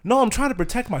gangster? No, I'm trying to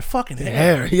protect my fucking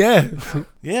hair. Yeah.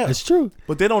 Yeah. It's true.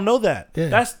 But they don't know that.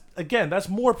 Yeah. That's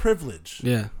more privilege.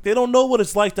 Yeah. They don't know what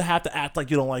it's like to have to act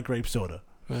like you don't like grape soda.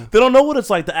 Yeah. They don't know what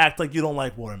it's like to act like you don't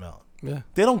like watermelon. Yeah.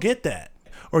 They don't get that.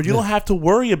 Or you don't have to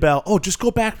worry about, just go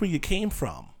back where you came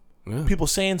from. Yeah. People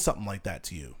saying something like that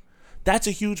to you. That's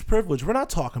a huge privilege. We're not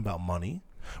talking about money.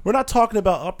 We're not talking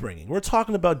about upbringing. We're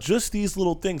talking about just these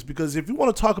little things. Because if you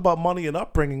want to talk about money and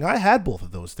upbringing, I had both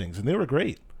of those things, and they were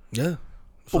great. Yeah.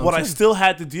 But what I still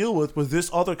had to deal with was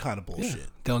this other kind of bullshit. Yeah.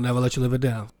 They'll never let you live it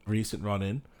down. Recent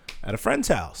run-in at a friend's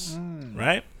house,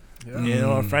 right?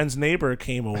 Yeah. A friend's neighbor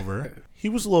came over. He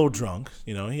was a little drunk.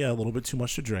 He had a little bit too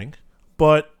much to drink.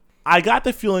 But I got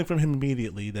the feeling from him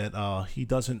immediately that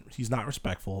he's not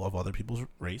respectful of other people's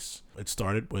race. It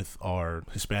started with our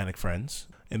Hispanic friends,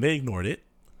 and they ignored it.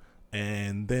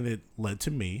 And then it led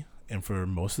to me, and for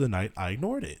most of the night, I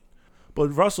ignored it. But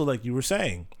Russell, like you were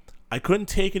saying, I couldn't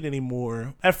take it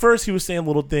anymore. At first, he was saying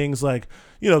little things like,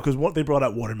 because they brought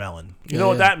out watermelon. You know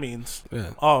what that means? Yeah.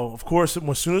 Oh, of course,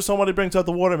 as soon as somebody brings out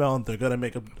the watermelon, they're going to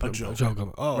make a joke.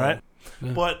 Right?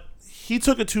 Yeah. But he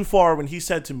took it too far when he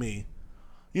said to me,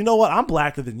 you know what? I'm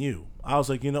blacker than you. I was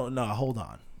like, no, hold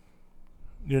on.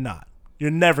 You're not. You're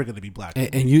never going to be black.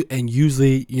 And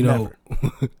usually,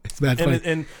 it's bad funny.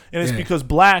 And it's because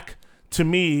black to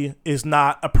me is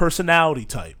not a personality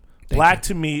type. Black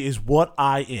to me is what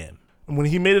I am. And when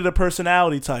he made it a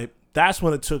personality type, that's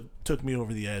when it took me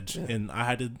over the edge, and I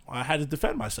had to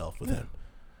defend myself with him.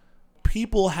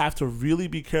 People have to really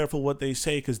be careful what they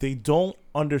say because they don't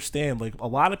understand. Like a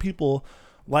lot of people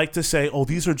like to say, oh,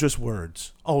 these are just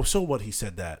words. Oh, so what, he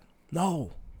said that.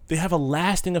 No, they have a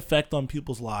lasting effect on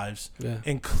people's lives. Yeah.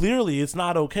 And clearly it's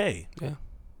not okay. Yeah.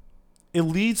 it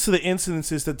leads to the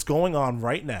incidences that's going on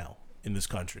right now in this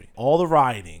country. All the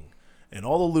rioting and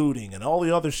all the looting and all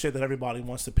the other shit that everybody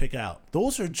wants to pick out.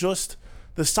 Those are just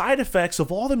the side effects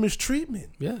of all the mistreatment.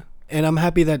 Yeah. And I'm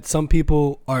happy that some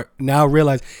people are now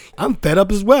realize I'm fed up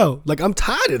as well. Like, I'm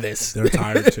tired of this. They're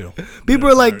tired too. People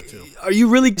are like, are you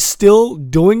really still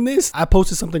doing this? I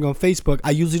posted something on Facebook.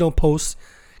 I usually don't post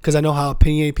because I know how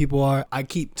opinionated people are. I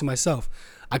keep to myself.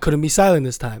 I couldn't be silent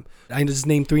this time. I just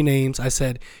named 3 names. I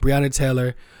said Breonna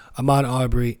Taylor, Ahmaud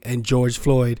Arbery, and George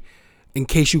Floyd. In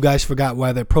case you guys forgot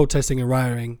why they're protesting and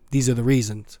rioting, these are the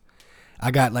reasons.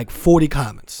 I got like 40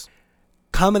 comments.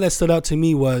 Comment that stood out to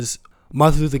me was,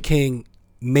 Martin Luther King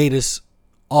made us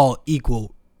all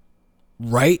equal,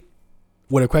 right?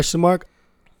 With a question mark.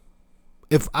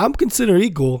 If I'm considered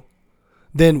equal,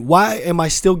 then why am I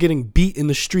still getting beat in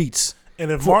the streets? And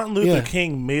if Martin Luther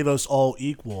King made us all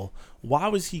equal, why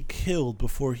was he killed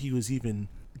before he was even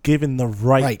given the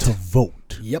right to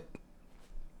vote? Yep.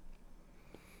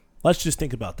 Let's just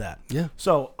think about that. Yeah.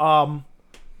 So,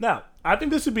 now, I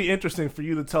think this would be interesting for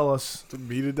you to tell us. To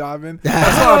me to dive in?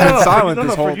 That's why I've been silent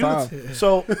this whole time.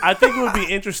 So, I think it would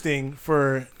be interesting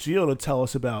for Gio to tell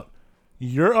us about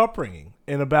your upbringing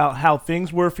and about how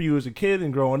things were for you as a kid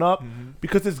and growing up,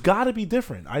 because it's got to be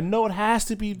different. I know it has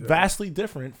to be vastly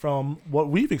different from what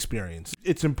we've experienced.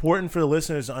 It's important for the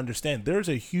listeners to understand there's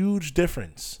a huge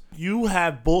difference. You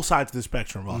have both sides of the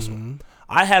spectrum, Russell.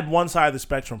 I had one side of the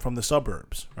spectrum from the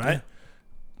suburbs, right? Yeah.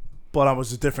 But I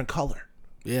was a different color.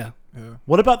 Yeah.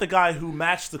 What about the guy who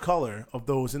matched the color of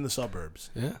those in the suburbs?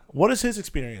 Yeah. What is his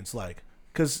experience like?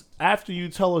 Because after you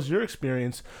tell us your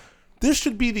experience, this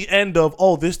should be the end of,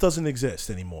 oh, this doesn't exist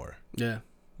anymore. Yeah.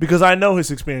 Because I know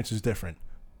his experience is different.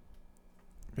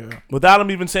 Yeah. Without him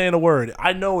even saying a word,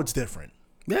 I know it's different.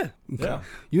 Yeah. Yeah.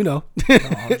 You know.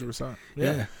 100%.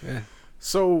 Yeah.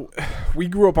 So we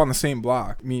grew up on the same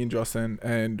block, me and Justin,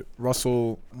 and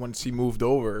Russell, once he moved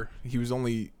over, he was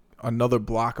only another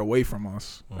block away from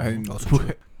us. And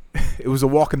it was a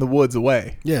walk in the woods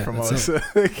away from us.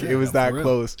 It was that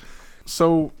close.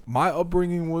 So my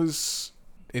upbringing was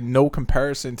in no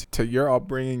comparison to your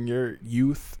upbringing, your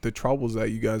youth, the troubles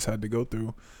that you guys had to go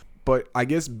through. But I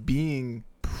guess being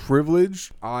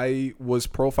privileged, I was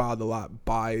profiled a lot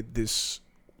by this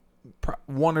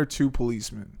 1 or 2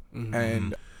 policemen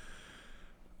and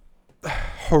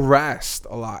harassed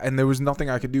a lot, and there was nothing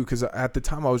I could do because at the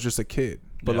time I was just a kid.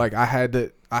 But like I had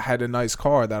a nice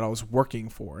car that I was working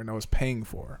for and I was paying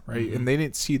for, right? And they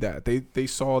didn't see that. They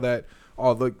saw that,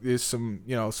 oh, look, there's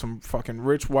some fucking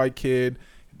rich white kid.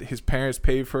 His parents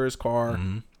paid for his car.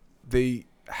 They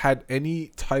had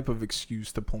any type of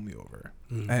excuse to pull me over.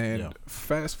 And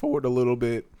fast forward a little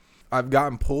bit, I've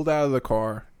gotten pulled out of the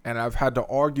car and I've had to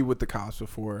argue with the cops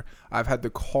before. I've had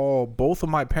to call both of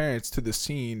my parents to the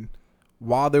scene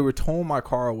while they were towing my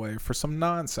car away for some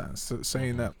nonsense,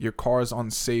 saying that your car is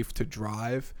unsafe to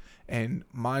drive. And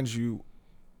mind you,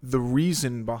 the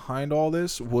reason behind all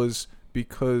this was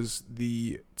because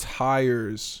the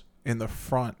tires in the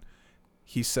front,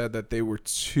 he said that they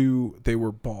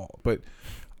were bald. But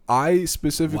I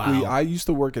specifically, I used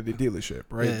to work at the dealership,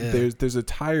 right? There's a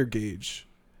tire gauge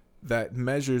that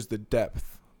measures the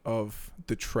depth of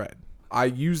the tread. I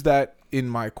used that in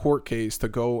my court case to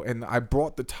go, and I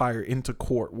brought the tire into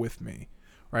court with me,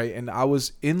 right? And I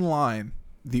was in line,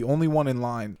 the only one in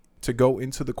line to go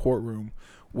into the courtroom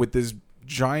with this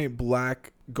giant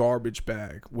black garbage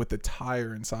bag with the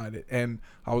tire inside it, and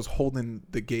I was holding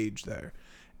the gauge there.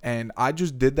 And I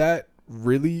just did that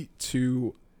really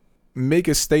to make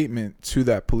a statement to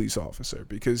that police officer,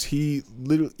 because he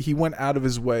went out of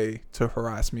his way to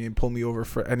harass me and pull me over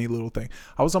for any little thing.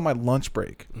 I was on my lunch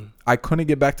break. I couldn't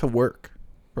get back to work,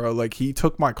 bro. Like, he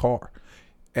took my car.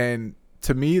 And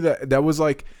to me, that was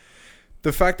like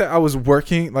the fact that I was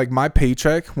working, like my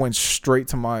paycheck went straight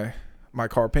to my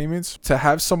car payments. To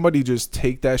have somebody just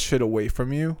take that shit away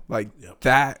from you, like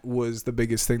that was the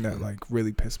biggest thing that like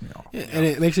really pissed me off. Yeah, and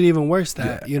it makes it even worse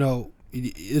that, you know,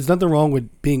 there's nothing wrong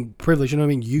with being privileged. You know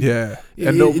what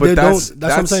I mean? But that's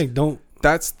what I'm saying.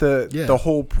 That's the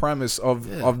whole premise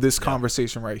of this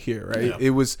conversation right here, right? Yeah. It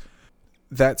was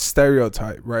that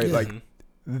stereotype, right? Yeah. Like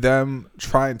them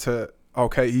trying to,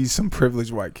 okay, he's some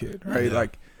privileged white kid, right? Yeah.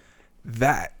 Like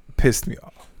that pissed me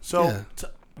off. So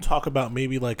talk about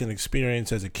maybe like an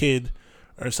experience as a kid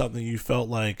or something you felt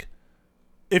like,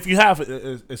 if you have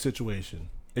a situation.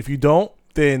 If you don't,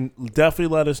 then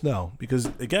definitely let us know, because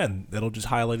again, that'll just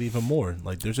highlight even more.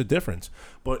 Like, there's a difference.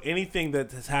 But anything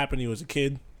that has happened to you as a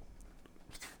kid,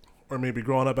 or maybe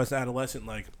growing up as an adolescent,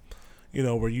 like, you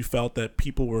know, where you felt that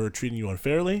people were treating you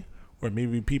unfairly, where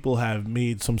maybe people have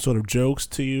made some sort of jokes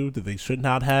to you that they should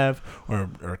not have,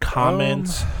 or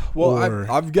comments?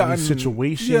 I've gotten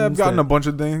situations. Yeah, I've gotten a bunch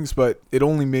of things, but it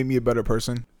only made me a better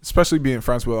person, especially being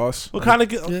friends with us. Well, kind of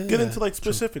get into like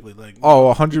specifically, like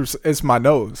 100%. It's my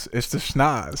nose. It's the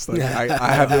schnoz. Like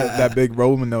I have that big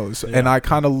Roman nose, and I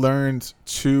kind of learned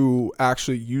to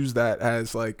actually use that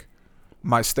as like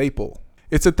my staple.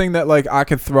 It's a thing that like I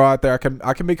can throw out there.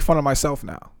 I can make fun of myself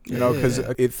now, you know, because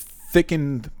it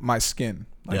thickened my skin.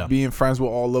 Like being friends with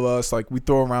all of us, like we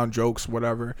throw around jokes,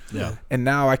 whatever. Yeah. And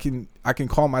now I can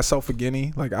call myself a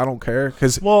guinea. Like I don't care,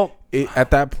 because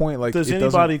at that point, like, does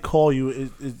anybody call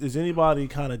you? Is anybody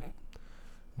kind of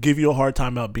give you a hard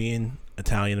time about being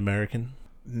Italian American?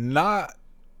 Not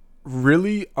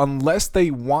really, unless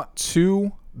they want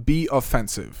to be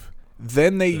offensive.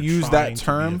 Then they use that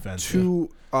term to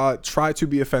try to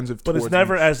be offensive. But towards it's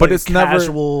never me. as but like it's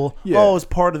casual. Never, it's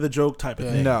part of the joke type of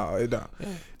thing. No, it don't. Yeah.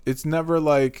 It's never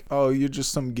like, oh, you're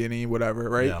just some guinea, whatever,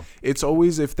 right? Yeah. It's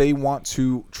always if they want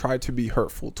to try to be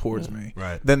hurtful towards me,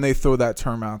 right? Then they throw that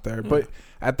term out there. But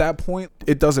at that point,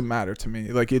 it doesn't matter to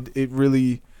me. Like it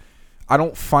really, I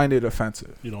don't find it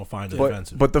offensive. You don't find it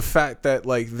offensive. But the fact that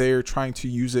like they're trying to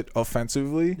use it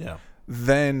offensively,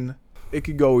 then it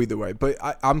could go either way. But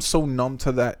I'm so numb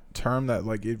to that term that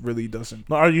like it really doesn't.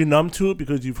 Now, are you numb to it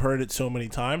because you've heard it so many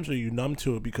times, or are you numb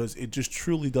to it because it just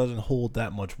truly doesn't hold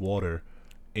that much water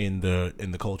in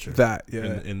the culture? That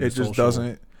in the it just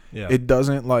doesn't. Yeah. It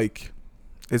doesn't like.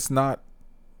 It's not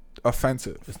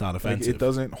offensive. It's not offensive. Like, it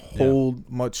doesn't hold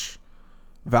much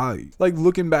value. Like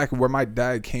looking back at where my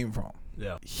dad came from.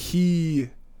 Yeah. He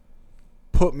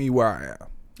put me where I am.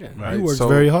 Yeah, right? he works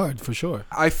very hard for sure.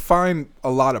 I find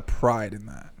a lot of pride in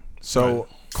that. So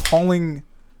calling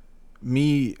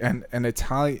me an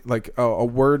Italian, like a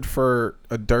word for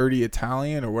a dirty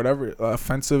Italian or whatever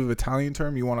offensive Italian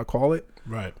term you want to call it,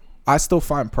 right? I still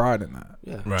find pride in that.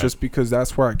 Yeah, right. Just because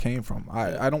that's where I came from.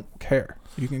 I don't care.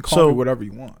 You can call me whatever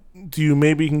you want. Do you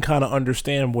maybe can kind of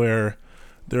understand where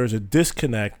there's a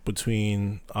disconnect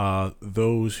between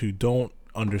those who don't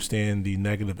understand the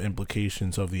negative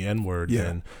implications of the N-word,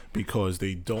 then, because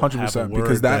they don't 100%, have a word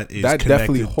because that is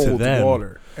definitely holds them.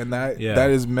 water, and that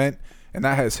is meant, and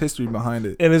that has history behind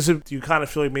it. And do you kind of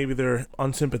feel like maybe they're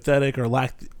unsympathetic or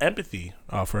lack empathy,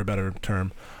 for a better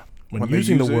term, when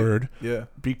using the word,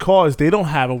 because they don't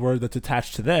have a word that's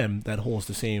attached to them that holds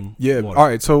the same water. All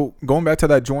right, so going back to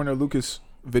that Joyner Lucas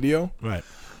video, right?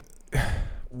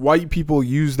 White people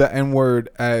use the N-word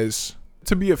as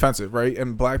to be offensive, right?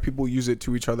 And black people use it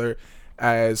to each other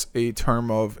as a term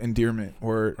of endearment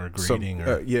or greeting,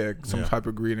 some type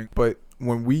of greeting. But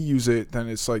when we use it, then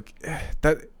it's like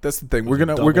that's the thing. We're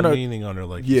gonna meaning under,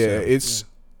 like,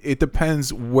 it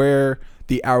depends where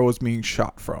the arrow is being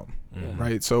shot from,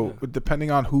 right? So depending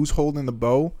on who's holding the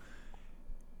bow,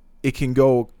 it can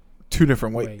go two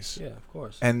different ways. Yeah, of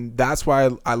course. And that's why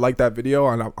I like that video,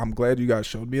 and I'm glad you guys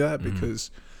showed me that,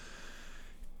 because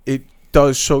it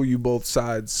does show you both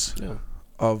sides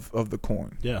of the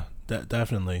coin. Yeah,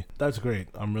 definitely. That's great.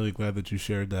 I'm really glad that you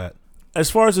shared that.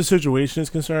 As far as the situation is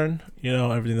concerned,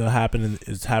 everything that happened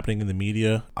is happening in the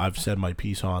media. I've said my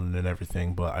piece on it and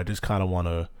everything, but I just kind of want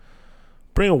to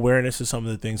bring awareness to some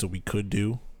of the things that we could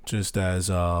do just as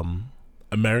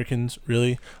Americans,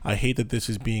 really. I hate that this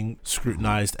is being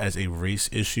scrutinized as a race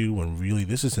issue when really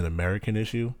this is an American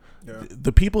issue. Yeah.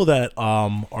 The people that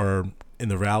are in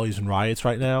the rallies and riots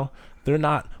right now, they're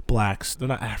not blacks, they're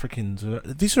not Africans.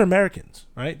 These are Americans,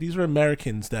 right? These are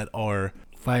Americans that are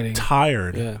fighting,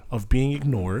 tired of being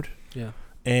ignored. Yeah.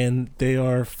 And they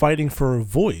are fighting for a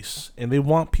voice, and they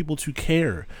want people to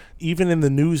care. Even in the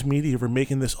news media, we're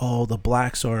making this, the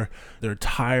blacks they're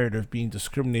tired of being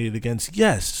discriminated against.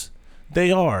 Yes,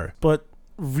 they are. But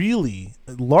really,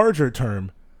 larger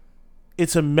term,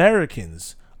 it's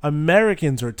Americans.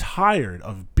 Americans are tired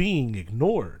of being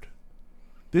ignored.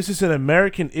 This is an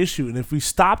American issue, and if we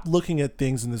stopped looking at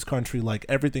things in this country like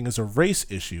everything is a race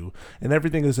issue and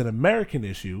everything is an American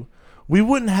issue, we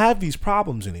wouldn't have these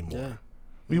problems anymore. Yeah.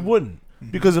 We wouldn't.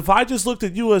 Because if I just looked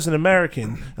at you as an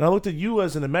American and I looked at you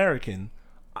as an American,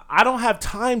 I don't have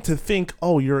time to think,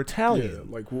 you're Italian.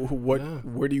 Yeah, like what?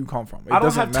 Where do you come from? I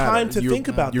don't have time to think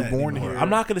about that born anymore. Here. I'm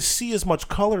not going to see as much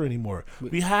color anymore.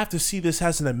 We have to see this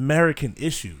as an American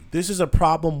issue. This is a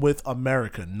problem with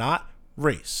America, not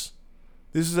race.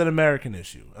 This is an American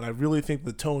issue, and I really think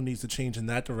the tone needs to change in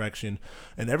that direction,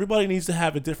 and everybody needs to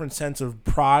have a different sense of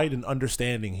pride and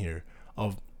understanding here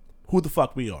of who the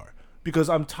fuck we are. Because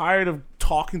I'm tired of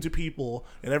talking to people,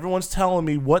 and everyone's telling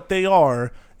me what they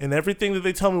are, and everything that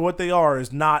they tell me what they are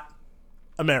is not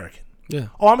American. Yeah.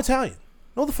 Oh, I'm Italian.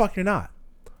 No, the fuck you're not.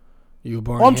 You were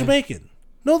born I'm here? Jamaican.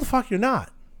 No, the fuck you're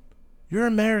not. You're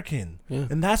American. Yeah.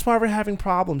 And that's why we're having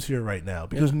problems here right now,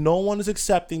 because no one is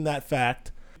accepting that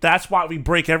fact. That's why we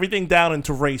break everything down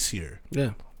into race here.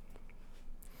 Yeah.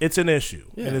 It's an issue.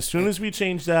 Yeah. And as soon as we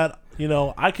change that,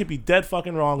 I could be dead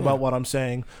fucking wrong about what I'm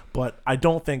saying, but I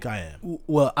don't think I am.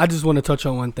 Well, I just want to touch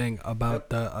on one thing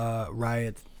about the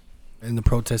riots and the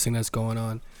protesting that's going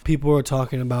on. People are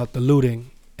talking about the looting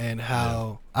and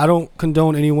how I don't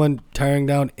condone anyone tearing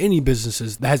down any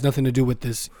businesses. That has nothing to do with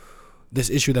this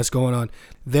issue that's going on.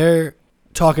 They're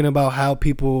talking about how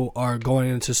people are going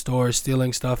into stores,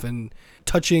 stealing stuff, and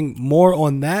touching more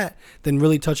on that than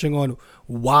really touching on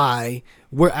why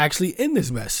we're actually in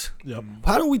this mess. Yep.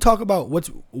 How don't we talk about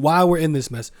why we're in this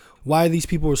mess? Why these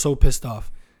people are so pissed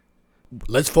off?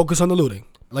 Let's focus on the looting.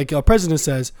 Like our president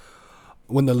says,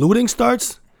 when the looting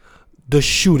starts, the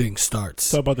shooting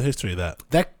starts. Talk about the history of that.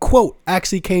 That quote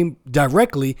actually came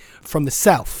directly from the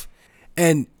South.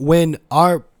 And when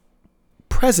our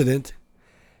president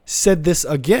said this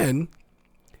again,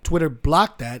 Twitter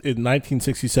blocked that. In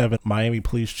 1967, Miami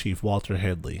Police Chief Walter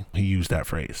Headley, he used that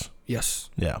phrase. Yes.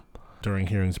 Yeah. During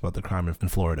hearings about the crime in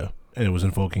Florida. And it was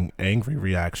invoking angry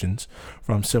reactions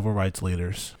from civil rights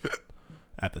leaders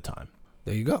at the time.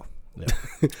 There you go. Yeah.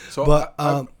 So But,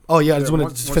 I just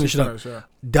want to finish it up. Sure.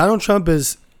 Donald Trump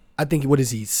is, I think, what is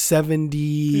he, 70?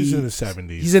 He's in his 70s.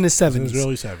 He's in his 70s. He's in his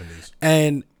early 70s.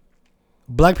 And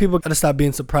black people got to stop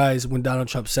being surprised when Donald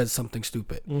Trump said something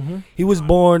stupid. Mm-hmm. He was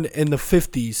born in the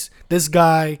 50s. This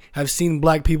guy, have seen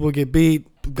black people get beat,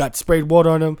 got sprayed water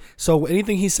on him. So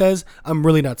anything he says, I'm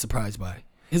really not surprised by.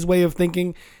 His way of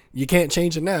thinking, you can't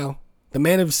change it now. The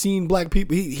man have seen black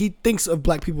people. He thinks of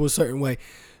black people a certain way.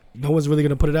 No one's really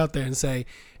going to put it out there and say.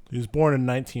 He was born in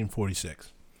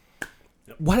 1946.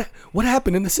 What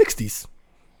happened in the 60s?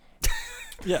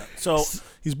 Yeah, so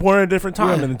he's born at a different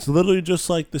time, Yeah. and it's literally just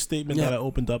like the statement Yeah. that I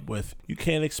opened up with. You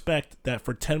can't expect that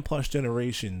for 10 plus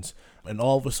generations, and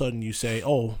all of a sudden you say,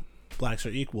 oh, blacks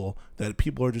are equal, that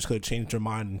people are just going to change their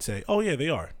mind and say, oh yeah, they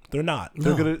are. They're not.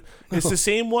 They're No. gonna. It's the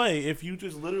same way if you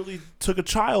just literally took a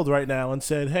child right now and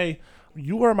said, hey,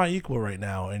 you are my equal right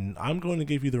now, and I'm going to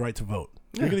give you the right to vote.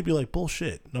 You're going to be like,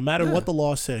 bullshit. No matter what the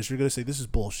law says, you're going to say, this is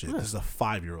bullshit. This is a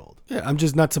 5-year-old. Yeah, I'm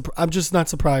just not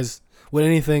surprised with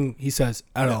anything he says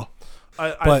at all.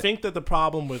 I think that the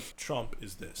problem with Trump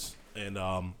is this, and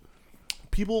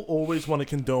people always want to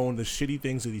condone the shitty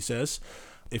things that he says.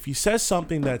 If he says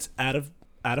something that's out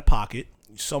of pocket,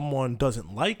 someone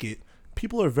doesn't like it,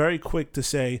 people are very quick to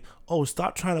say, oh,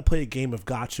 stop trying to play a game of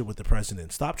gotcha with the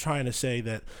president. Stop trying to say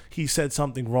that he said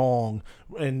something wrong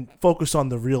and focus on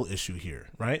the real issue here,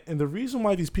 right? And the reason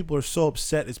why these people are so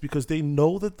upset is because they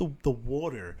know that the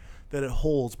water that it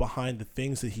holds behind the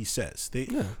things that he says.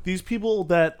 These people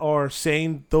that are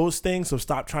saying those things, so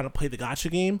stop trying to play the gotcha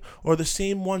game, are the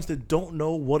same ones that don't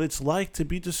know what it's like to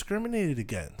be discriminated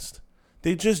against.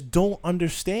 They just don't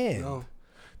understand. No.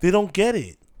 They don't get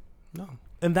it. No.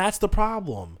 And that's the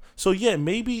problem. So yeah,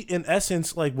 maybe in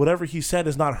essence, like whatever he said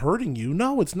is not hurting you.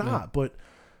 No, it's not. Yeah. But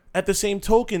at the same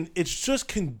token, it's just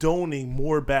condoning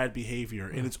more bad behavior,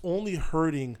 and it's only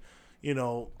hurting,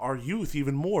 our youth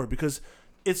even more, because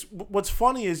what's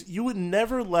funny is you would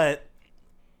never let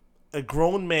a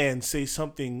grown man say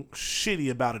something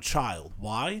shitty about a child.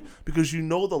 Why? Because you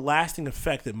know the lasting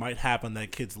effect it might have on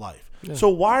that kid's life. Yeah. So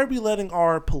why are we letting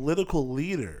our political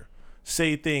leader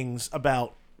say things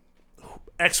about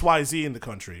XYZ in the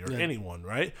country or anyone,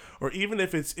 right? Or even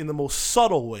if it's in the most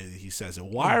subtle way that he says it.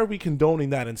 Why are we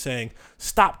condoning that and saying,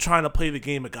 stop trying to play the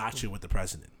game of gotcha with the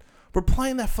president? We're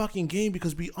playing that fucking game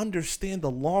because we understand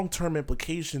the long-term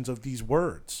implications of these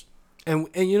words. And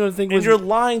the thing and you're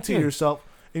lying to yourself,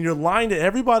 and you're lying to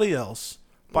everybody else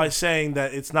by saying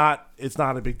that it's not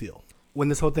a big deal. When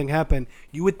this whole thing happened,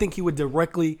 you would think he would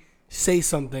directly say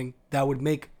something that would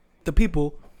make the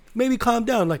people maybe calm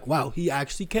down. Like, wow, he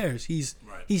actually cares. He's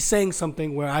saying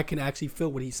something where I can actually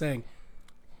feel what he's saying.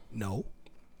 No.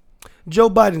 Joe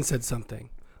Biden said something.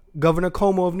 Governor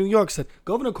Cuomo of New York said.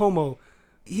 Governor Cuomo,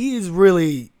 he is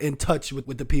really in touch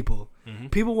with the people. Mm-hmm.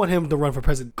 People want him to run for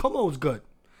president. Cuomo is good.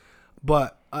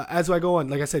 But as I go on,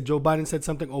 like I said, Joe Biden said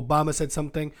something. Obama said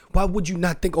something. Why would you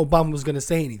not think Obama was going to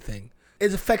say anything?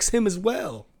 It affects him as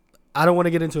well. I don't want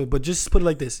to get into it, but just put it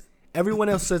like this. Everyone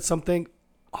else said something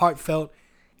heartfelt.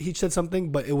 He said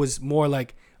something, but it was more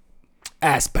like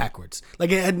ass backwards.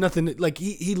 Like it had nothing. Like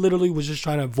he literally was just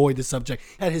trying to avoid the subject.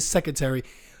 Had his secretary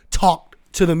talk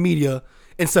to the media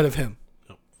instead of him.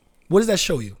 Yep. What does that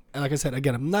show you? And like I said,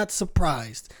 again, I'm not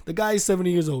surprised. The guy is 70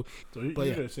 years old. So you're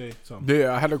going to say something.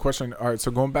 Yeah, I had a question. All right,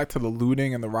 so going back to the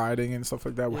looting and the rioting and stuff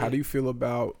like that, how do you feel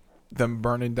about them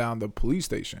burning down the police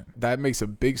station? That makes a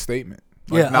big statement.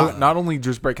 Like, Yeah, not only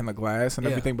just breaking the glass and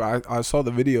Yeah. everything, but I saw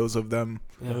the videos of them.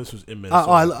 No, this was in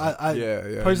Minnesota.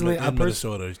 Yeah. Personally, in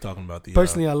Minnesota, he's talking about the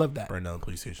personally, I love that. burn down the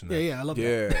police station. Yeah, There. yeah, I love that.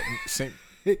 Yeah, same.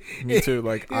 Me too.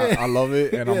 Like I love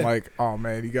it, and I'm like, oh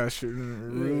man, you guys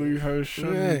shouldn't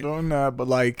have done that. But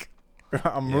like,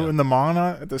 I'm rooting them on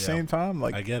at the same time.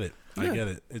 Like, I get it. I get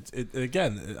it. It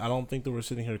again. I don't think that we're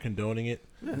sitting here condoning it.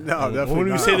 no, definitely when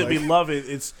we not. say that Like, we love it,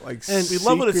 it's like we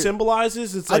love what it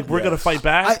symbolizes. It's like we're gonna fight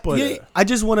back. I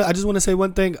just want to say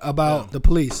one thing about the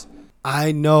police.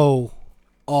 I know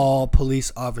all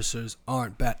police officers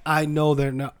aren't bad. I know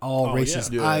they're not all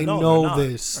racist. Yeah. I No, know they're not.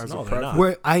 this. No, they're not.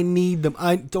 Where I need them.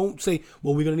 I don't say,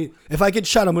 well, we're gonna need. If I get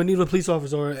shot, I'm gonna need a police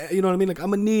officer, or you know what I mean. Like I'm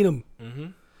gonna need them. Mm-hmm.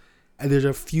 And there's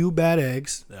a few bad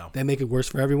eggs that make it worse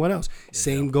for everyone else.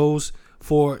 Same goes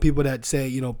for people that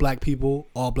say, all black people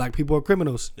are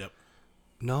criminals. Yep.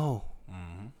 No,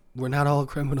 we're not all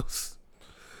criminals.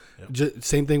 Yep.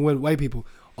 Same thing with white people.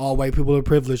 All white people are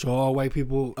privileged, or all white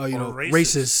people are,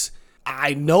 racist.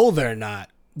 I know they're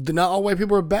not. Not all white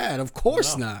people are bad. Of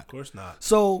course not. Of course not.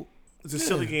 So It's a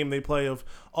silly game they play of,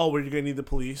 we're going to need the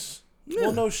police. Yeah.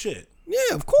 Well, no shit.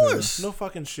 yeah, of course. No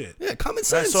fucking shit. Yeah, common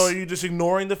sense. So are you just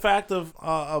ignoring the fact of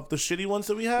the shitty ones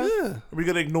that we have? Yeah. Are we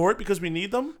going to ignore it because we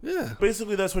need them? Yeah.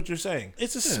 Basically, that's what you're saying.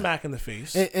 It's a smack in the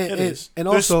face. And it is. and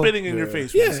They're also spitting in your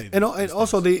face. When Yeah, they say and these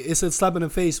also things. it's a slap in the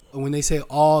face when they say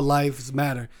all lives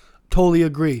matter. Totally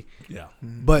agree. Yeah.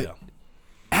 But it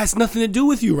has nothing to do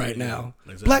with you right now.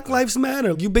 Exactly. Black lives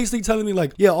matter. You basically telling me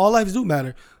like, yeah, all lives do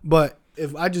matter. But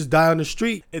if I just die on the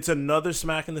street, It's another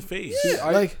smack in the face.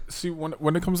 Yeah.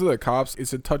 When it comes to the cops,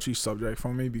 it's a touchy subject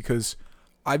for me because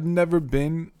I've never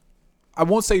been. I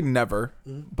won't say never,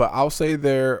 but I'll say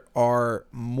there are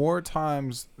more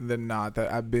times than not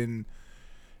that I've been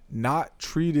not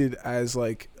treated as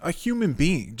like a human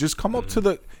being. Just come up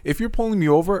to if you're pulling me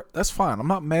over, that's fine. I'm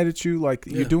not mad at you. Like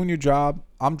you're doing your job.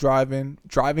 I'm driving.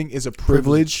 Driving is a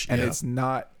privilege and it's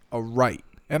not a right.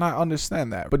 And I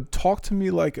understand that. But talk to me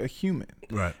like a human.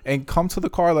 Right. And come to the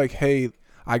car like, hey,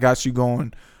 I got you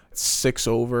going 6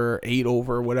 over, 8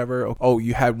 over, whatever. Oh,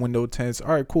 you had window tints.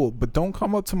 All right, cool. But don't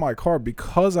come up to my car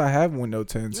because I have window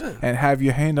tints and have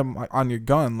your hand on your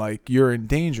gun like you're in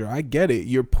danger. I get it.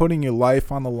 You're putting your life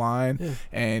on the line. Yeah.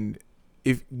 And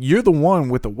if you're the one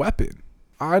with the weapon,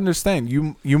 I understand.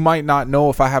 You might not know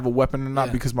if I have a weapon or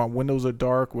not because my windows are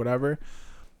dark, whatever.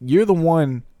 You're the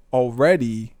one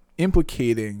already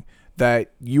implicating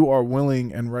that you are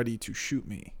willing and ready to shoot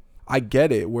me. I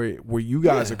get it where you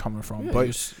guys are coming from,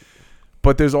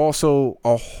 but there's also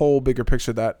a whole bigger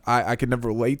picture that I could never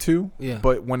relate to. Yeah.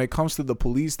 But when it comes to the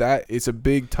police, that it's a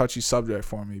big touchy subject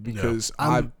for me because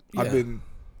I've been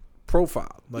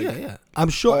profiled. Like, I'm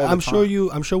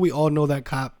sure we all know that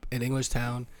cop in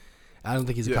Englishtown. I don't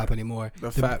think he's a cop anymore.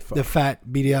 The fat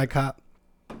BDI cop.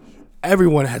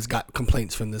 Everyone has got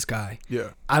complaints from this guy. Yeah.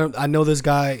 I know this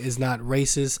guy is not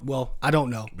racist. Well, I don't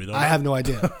know. I have no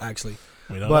idea actually.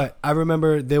 But I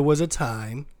remember there was a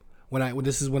time when I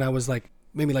was like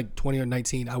maybe like 20 or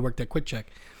 19. I worked at Quick Check.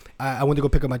 I went to go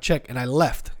pick up my check and I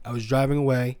left. I was driving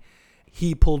away.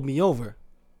 He pulled me over.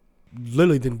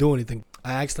 Literally didn't do anything.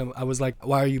 I asked him. I was like,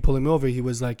 "Why are you pulling me over?" He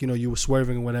was like, "You were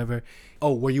swerving or whatever."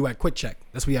 "Oh, were you at Quick Check?"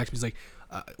 That's what he asked me. He's like,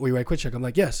 "Were you at Quick Check?" I'm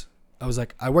like, "Yes." I was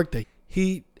like, "I worked there."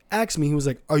 He asked me. He was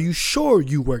like, "Are you sure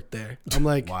you worked there?" I'm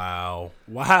like, Wow.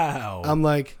 I'm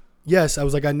like, yes. I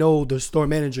was like, I know the store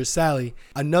manager, Sally.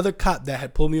 Another cop that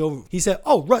had pulled me over, he said,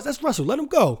 "Oh, Russ, that's Russell. Let him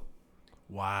go."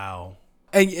 Wow.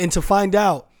 And to find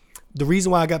out, the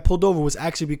reason why I got pulled over was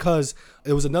actually because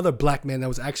there was another black man that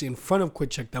was actually in front of Quick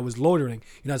Check that was loitering.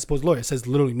 You're not supposed to loiter. It says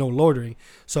literally no loitering.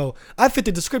 So I fit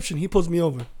the description. He pulls me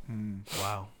over.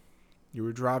 Wow. You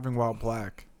were driving while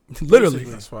black. Literally.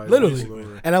 That's why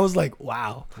literally. And I was like,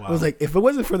 wow. I was like, if it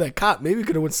wasn't for that cop, maybe we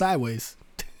could have went sideways.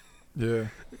 Yeah.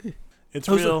 It's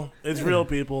real. It's real,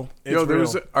 people. It's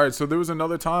real. All right, so there was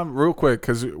another time, real quick,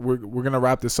 because we're going to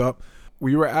wrap this up.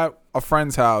 We were at a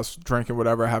friend's house, drinking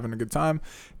whatever, having a good time.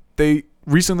 They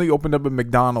recently opened up a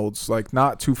McDonald's, like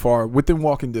not too far, within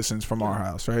walking distance from our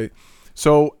house, right?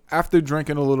 So after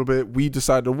drinking a little bit, we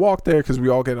decided to walk there because we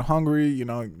all get hungry.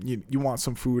 You want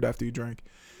some food after you drink.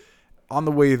 On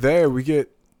the way there, we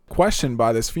get questioned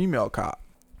by this female cop.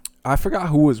 I forgot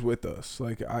who was with us.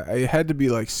 Like, I had to be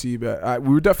like Seabed.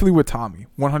 We were definitely with Tommy,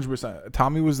 100%.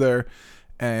 Tommy was there,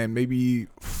 and maybe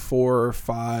 4 or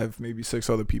 5, maybe 6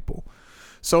 other people.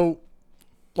 So,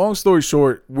 long story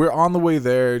short, we're on the way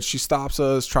there. She stops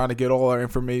us, trying to get all our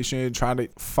information, trying to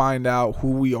find out who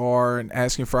we are, and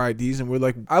asking for IDs. And we're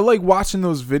like, I like watching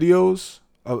those videos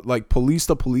of like Police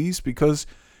to Police because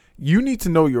you need to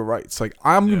know your rights. Like,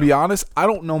 I'm gonna be honest, I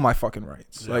don't know my fucking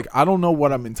rights. Yeah. Like, I don't know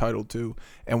what I'm entitled to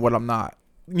and what I'm not.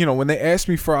 You know, when they asked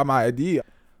me for my ID,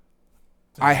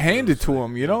 I handed to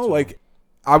them. You know, like,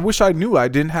 I wish I knew I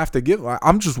didn't have to give.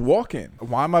 I'm just walking.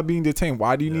 Why am I being detained?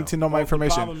 Why do you need to know my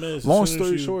information? The problem is, long as soon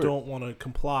story as you short, don't want to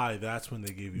comply, that's when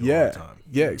they give you a hard time.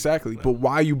 Yeah, exactly. But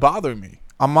why are you bothering me?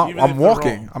 I'm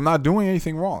walking. I'm not doing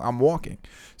anything wrong. I'm walking.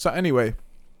 So anyway,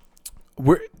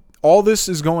 all this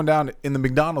is going down in the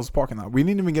McDonald's parking lot. We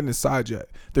didn't even get inside yet.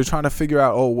 They're trying to figure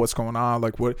out, what's going on?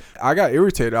 Like, what? I got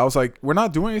irritated. I was like, we're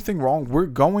not doing anything wrong. We're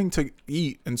going to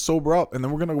eat and sober up, and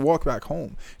then we're going to walk back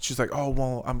home. She's like, oh,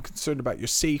 well, I'm concerned about your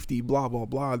safety, blah, blah,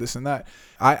 blah, this and that.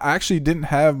 I actually didn't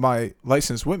have my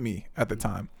license with me at the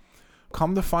time.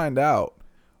 Come to find out,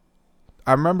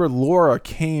 I remember Laura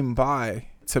came by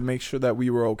to make sure that we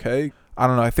were okay. I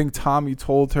don't know. I think Tommy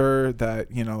told her that,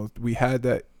 we had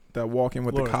that walk-in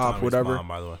with Laura's the cop, Tommy's whatever. Mom,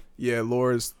 by the way. Yeah,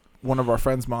 Laura's one of our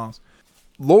friends' moms.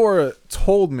 Laura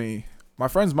told me, my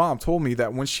friend's mom told me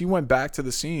that when she went back to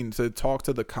the scene to talk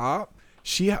to the cop,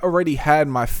 she already had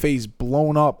my face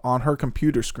blown up on her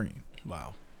computer screen.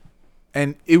 Wow.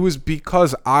 And it was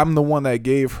because I'm the one that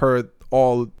gave her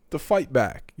all the fight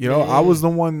back. I was the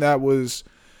one that was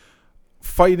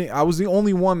fighting. I was the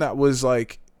only one that was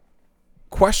like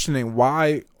questioning,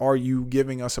 why are you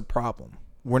giving us a problem?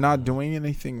 We're not doing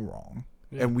anything wrong.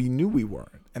 Yeah. And we knew we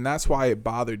weren't. And that's why it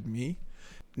bothered me.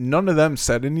 None of them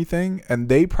said anything, and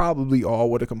they probably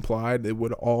all would have complied. They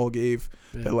would have all gave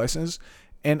their license.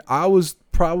 And I was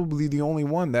probably the only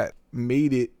one that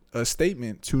made it a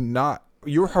statement to not,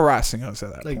 you're harassing us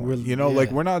at that point.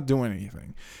 Like, we're not doing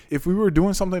anything. If we were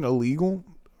doing something illegal,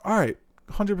 all right,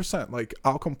 100%. Like,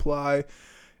 I'll comply.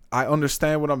 I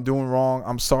understand what I'm doing wrong.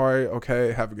 I'm sorry.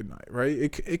 Okay, have a good night, right?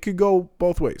 It could go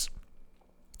both ways.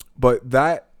 But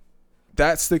that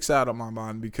sticks out of my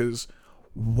mind because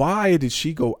why did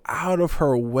she go out of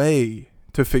her way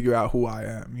to figure out who I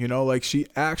am? Like, she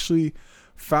actually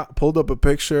pulled up a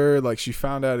picture. Like, she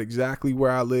found out exactly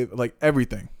where I live, like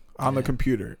everything on the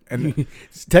computer. And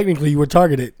technically, you were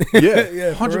targeted.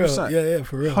 Yeah, 100%. Yeah,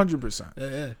 for real. 100%.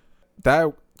 Yeah.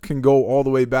 That can go all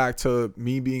the way back to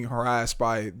me being harassed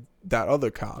by that other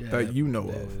cop that you know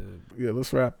of. Yeah,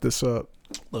 let's wrap this up.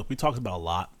 Look, we talked about a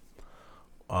lot.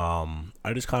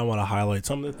 I just kind of want to highlight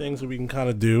some of the things that we can kind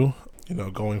of do,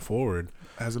 going forward.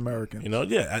 As Americans.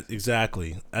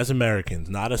 Exactly. As Americans,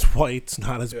 not as whites,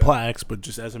 not as blacks, but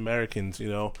just as Americans, we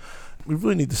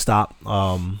really need to stop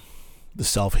the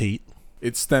self-hate.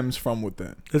 It stems from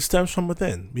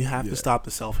within. We have to stop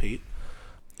the self-hate.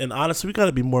 And honestly, we got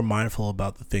to be more mindful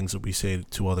about the things that we say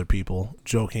to other people,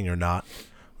 joking or not.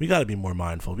 We got to be more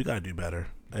mindful. We got to do better.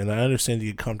 And I understand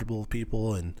you get comfortable with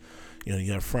people and,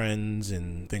 you have friends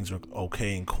and things are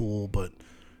okay and cool, but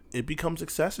it becomes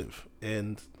excessive.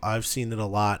 And I've seen it a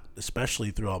lot, especially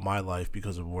throughout my life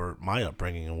because of my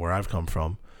upbringing and where I've come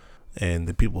from and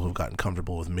the people who've gotten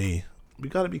comfortable with me. We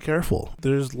got to be careful.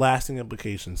 There's lasting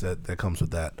implications that comes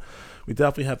with that. We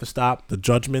definitely have to stop the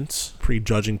judgments,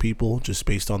 prejudging people just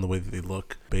based on the way that they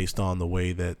look, based on the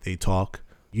way that they talk.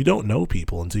 You don't know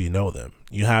people until you know them.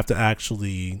 You have to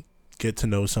actually get to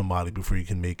know somebody before you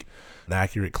can make an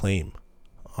accurate claim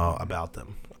about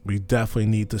them. We definitely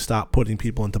need to stop putting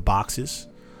people into boxes.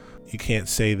 You can't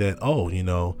say that,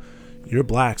 you're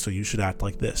black, so you should act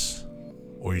like this,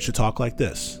 or you should talk like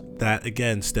this. That,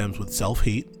 again, stems with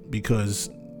self-hate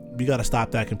because we got to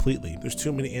stop that completely. There's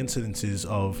too many incidences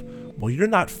of, well, you're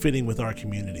not fitting with our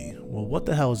community. Well, what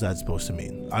the hell is that supposed to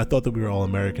mean? I thought that we were all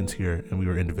Americans here and we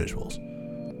were individuals.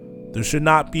 There should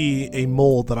not be a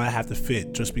mold that I have to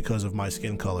fit just because of my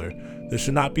skin color. There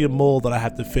should not be a mold that I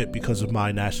have to fit because of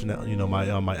my nationality,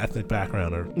 my ethnic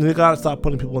background. We gotta stop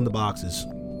putting people in the boxes.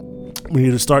 We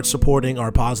need to start supporting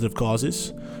our positive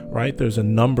causes, right? There's a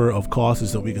number of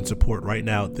causes that we can support right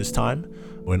now at this time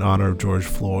in honor of George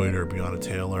Floyd or Breonna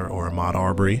Taylor or Ahmaud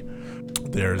Arbery.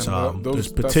 There's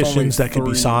petitions that can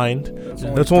be signed.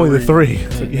 That's only the three.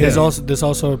 There's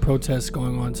also a protest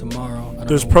going on tomorrow.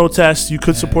 There's protests. You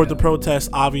could support the protest.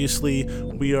 Obviously,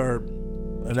 we are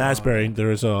in Asbury.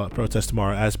 There is a protest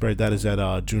tomorrow. Asbury, that is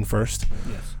at June 1st.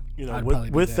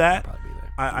 Yes. With that,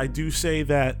 I do say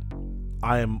that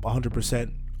I am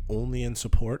 100% only in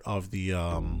support of the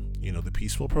the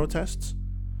peaceful protests.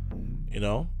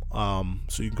 So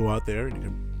you can go out there and you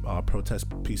can protest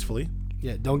peacefully.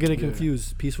 Yeah, don't get it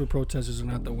confused. Peaceful protesters are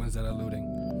not the ones that are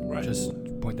looting. Right. Just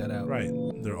point that out. Right.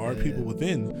 There are people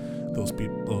within those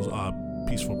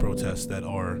peaceful protests that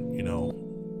are,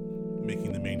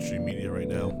 making the mainstream media right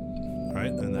now.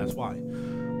 Right? And that's why.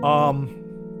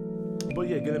 But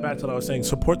yeah, getting back to what I was saying,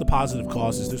 support the positive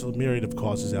causes. There's a myriad of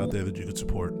causes out there that you could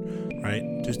support, right?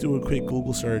 Just do a quick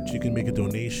Google search. You can make a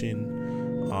donation.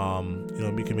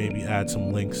 We can maybe add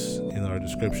some links in our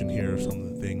description here of some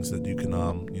of the things that you can,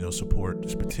 support.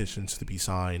 There's petitions to be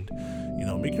signed.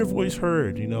 Make your voice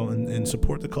heard, and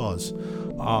support the cause.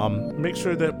 Make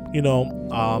sure that,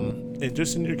 and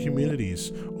just in your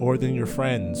communities or then your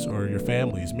friends or your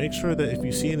families, make sure that if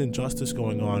you see an injustice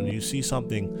going on, you see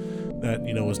something that,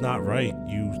 is not right,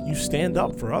 you stand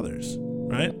up for others,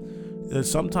 right?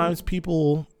 Sometimes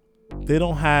people, they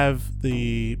don't have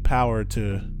the power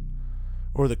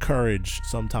or the courage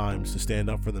sometimes to stand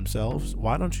up for themselves.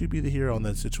 Why don't you be the hero in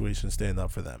that situation and stand up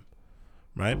for them,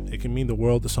 right? It can mean the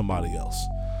world to somebody else.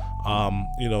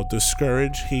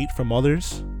 Discourage hate from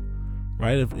others,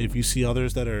 right? If you see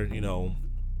others that are,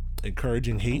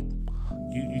 encouraging hate,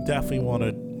 you definitely want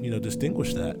to,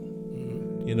 distinguish that.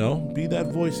 Be that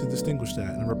voice to distinguish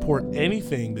that and report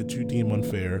anything that you deem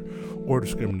unfair or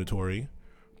discriminatory.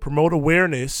 Promote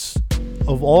awareness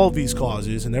of all of these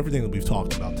causes and everything that we've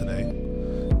talked about today.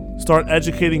 Start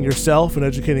educating yourself and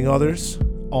educating others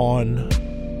on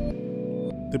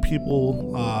the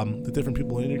people, the different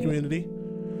people in your community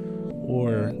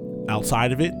or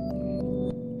outside of it,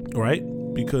 right?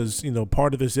 Because,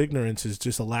 part of this ignorance is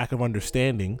just a lack of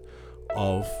understanding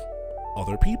of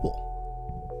other people.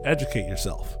 Educate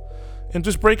yourself and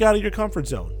just break out of your comfort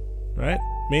zone, right?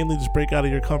 Mainly just break out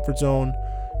of your comfort zone.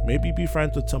 Maybe be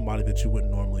friends with somebody that you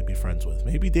wouldn't normally be friends with.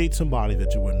 Maybe date somebody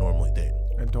that you wouldn't normally date.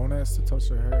 And don't ask to touch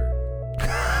her hair.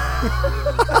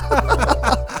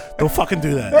 Don't fucking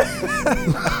do that.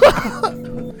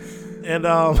 And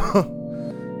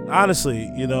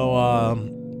honestly,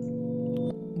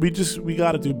 we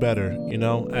got to do better.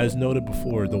 As noted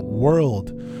before, the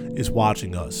world is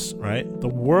watching us, right? The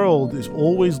world is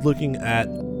always looking at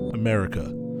America,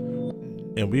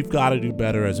 and we've got to do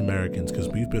better as Americans because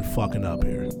we've been fucking up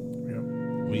here.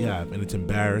 We have, and it's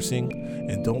embarrassing.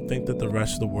 And don't think that the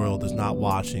rest of the world is not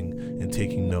watching and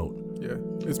taking note. Yeah,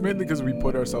 it's mainly because we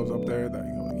put ourselves up there that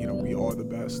we are the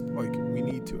best. Like, we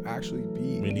need to actually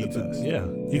be the best. Yeah,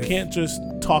 you can't just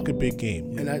talk a big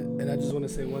game. And I just want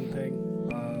to say one thing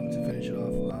to finish it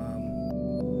off.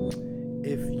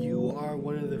 If you are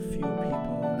one of the few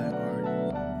people that are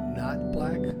not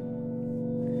black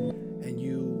and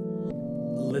you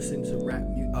listen to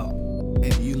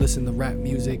rap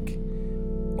music,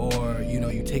 or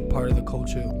you take part of the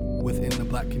culture within the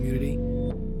black community,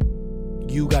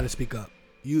 you got to speak up.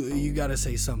 You got to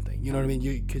say something. You know what I mean?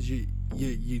 Because you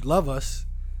love us,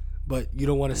 but you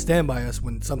don't want to stand by us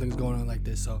when something's going on like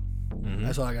this. So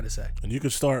that's all I got to say. And you can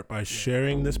start by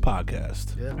sharing this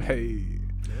podcast. Yeah. Hey.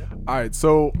 Yeah. All right.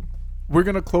 So we're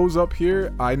gonna close up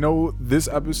here. I know this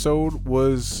episode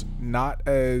was not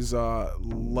as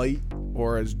light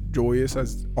or as joyous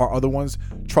as our other ones.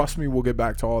 Trust me, we'll get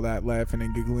back to all that laughing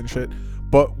and giggling shit.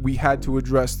 But we had to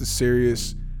address the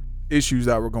serious issues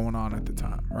that were going on at the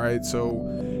time, right? So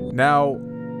now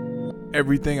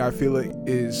everything, I feel like,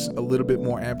 is a little bit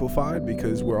more amplified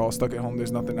because we're all stuck at home.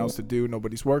 There's nothing else to do.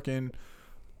 Nobody's working.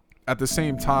 At the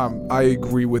same time, I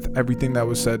agree with everything that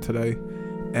was said today,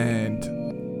 and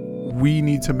we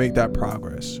need to make that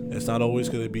progress. It's not always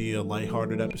going to be a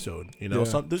lighthearted episode.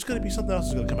 There's going to be something else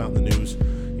that's going to come out in the news.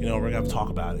 We're going to have to talk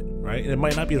about it, right? And it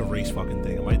might not be the race fucking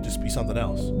thing. It might just be something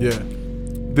else. Yeah.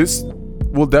 This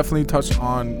will definitely touch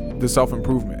on the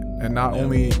self-improvement, and not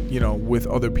only, with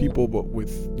other people, but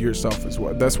with yourself as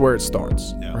well. That's where it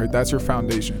starts, right? That's your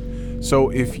foundation. So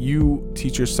if you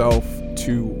teach yourself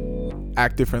to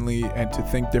act differently and to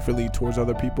think differently towards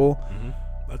other people,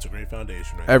 that's a great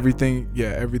foundation, right?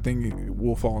 Everything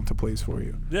will fall into place for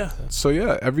you. Yeah. So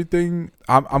yeah, everything.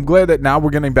 I'm glad that now we're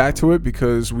getting back to it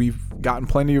because we've gotten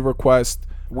plenty of requests.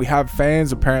 We have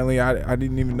fans. Apparently, I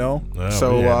didn't even know.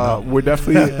 We're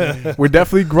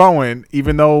definitely growing,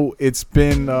 even though it's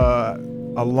been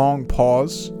a long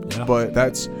pause. Yeah. But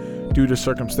that's due to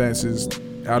circumstances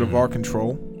out of our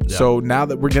control. Yeah. So now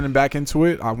that we're getting back into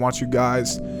it, I want you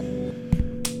guys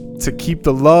to keep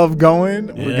the love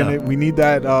going. We need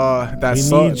that love and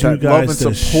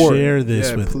support. Share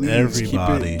this with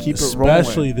everybody. Keep it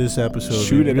especially rolling. This episode.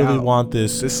 Shoot we it really out. want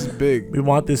this. This is big. We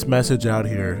want this message out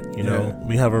here.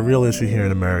 We have a real issue here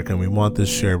in America, and we want this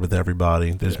shared with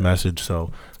everybody. This message,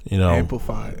 so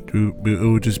amplified. It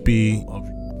would just be of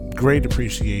great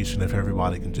appreciation if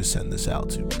everybody can just send this out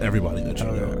to everybody that you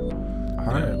know. All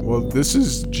right. Well, this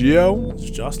is Gio. This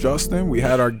is Justin. We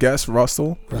had our guest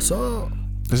Russell.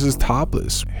 This is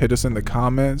Topless. Hit us in the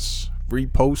comments,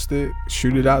 repost it,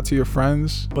 shoot it out to your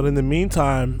friends. But in the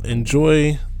meantime,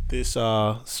 enjoy This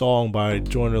song by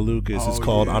Joyner Lucas is Oh,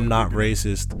 called yeah, I'm Not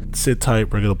Racist. Sit tight,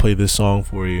 we're going to play this song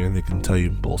for you, and they can tell you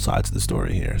both sides of the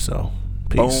story here. So,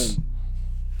 peace.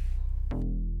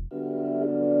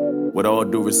 Boom. With all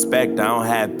due respect, I don't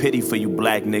have pity for you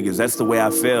black niggas. That's the way I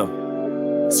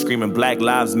feel. Screaming Black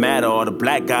Lives Matter, all the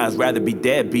black guys rather be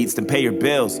deadbeats than pay your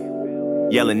bills.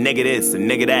 Yelling nigga this and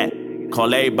nigga that.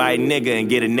 Call everybody nigga and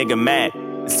get a nigga mad.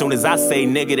 As soon as I say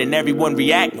nigga, then everyone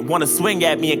react and wanna swing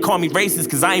at me and call me racist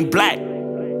cause I ain't black.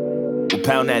 Well,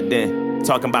 pound that then.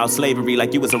 Talking about slavery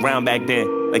like you was around back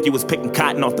then. Like you was picking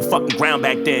cotton off the fucking ground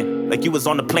back then. Like you was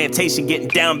on the plantation getting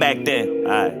down back then.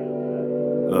 Alright,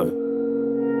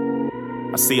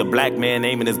 look. I see a black man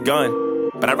aiming his gun,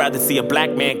 but I'd rather see a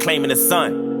black man claiming his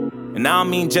son. And I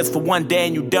don't mean just for one day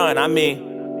and you done. I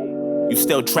mean, you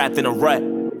still trapped in a rut.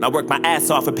 And I work my ass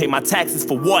off and pay my taxes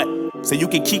for what? So you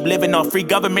can keep living off free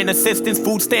government assistance,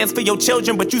 food stamps for your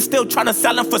children, but you still tryna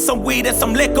sell them for some weed and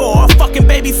some liquor or a fucking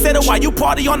babysitter while you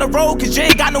party on the road cause you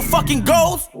ain't got no fucking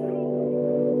goals?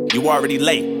 You already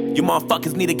late. You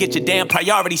motherfuckers need to get your damn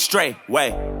priorities straight.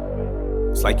 Wait,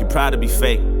 it's like you proud to be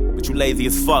fake, but you lazy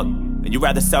as fuck. And you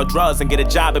rather sell drugs and get a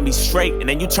job and be straight, and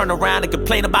then you turn around and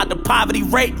complain about the poverty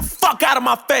rate. Fuck out of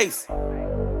my face.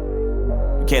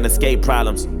 You can't escape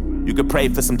problems. You can pray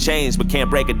for some change, but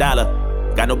can't break a dollar.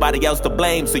 Got nobody else to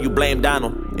blame, so you blame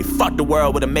Donald. They fucked the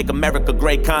world with a Make America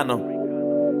Great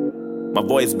condom. My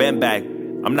voice been back.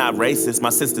 I'm not racist. My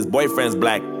sister's boyfriend's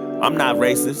black. I'm not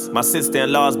racist. My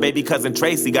sister-in-law's baby cousin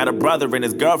Tracy got a brother and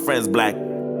his girlfriend's black.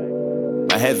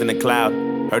 My head's in the cloud.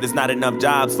 Heard there's not enough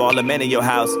jobs for all the men in your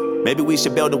house. Maybe we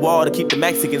should build a wall to keep the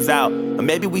Mexicans out. Or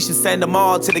maybe we should send them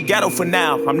all to the ghetto for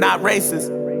now. I'm not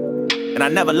racist. And I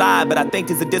never lied, but I think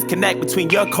there's a disconnect between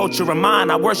your culture and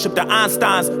mine. I worship the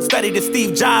Einsteins, studied the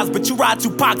Steve Jobs, but you ride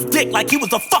Tupac's dick like he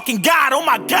was a fucking god, oh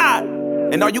my god.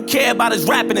 And all you care about is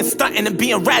rapping and stunting and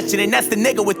being ratchet, and that's the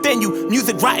nigga within you.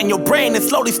 Music rot in your brain and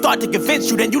slowly start to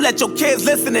convince you. Then you let your kids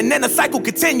listen and then the cycle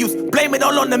continues. Blame it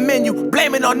all on the menu,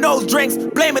 blame it on those drinks,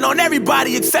 blame it on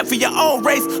everybody except for your own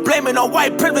race. Blame it on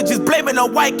white privileges, blame it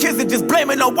on white kids, and just blame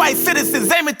it on white citizens.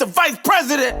 Aim at the vice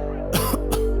president.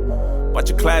 Bunch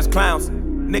of class clowns.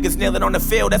 Niggas kneeling on the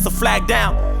field, that's a flag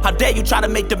down. How dare you try to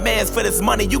make demands for this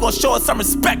money? You gon' show us some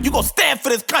respect, you gon' stand for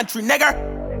this country, nigga.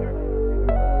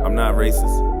 I'm not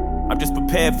racist. I'm just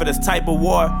prepared for this type of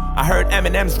war. I heard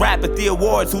Eminem's rap at the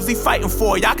awards. Who's he fighting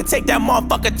for? Y'all can take that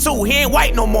motherfucker too, he ain't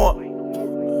white no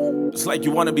more. It's like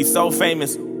you wanna be so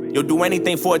famous. You'll do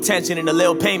anything for attention and a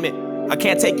little payment. I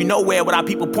can't take you nowhere without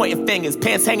people pointing fingers.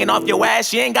 Pants hanging off your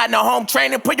ass, you ain't got no home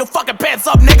training. Put your fucking pants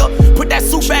up, nigga. Put that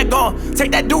suit back on,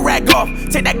 take that do-rag off.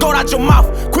 Take that gold out your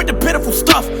mouth, quit the pitiful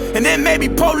stuff. And then maybe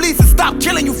police and stop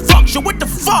killing you fucks. Yo, what the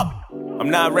fuck? I'm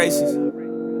not racist.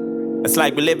 It's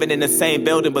like we're living in the same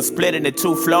building but split into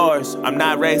 2 floors. I'm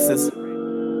not racist.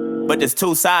 But there's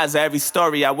 2 sides to every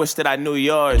story. I wish that I knew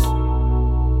yours.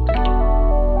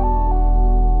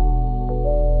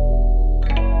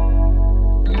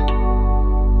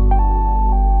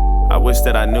 I wish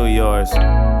that I knew yours. I'm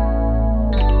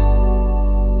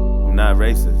not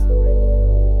racist.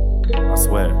 I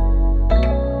swear.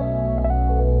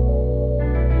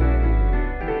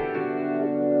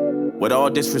 With all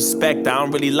disrespect, I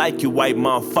don't really like you white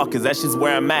motherfuckers. That's just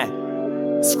where I'm at.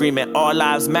 Screaming all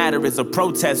lives matter is a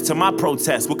protest to my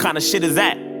protest. What kind of shit is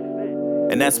that?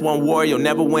 And that's one war you'll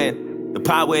never win. The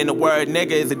power in the word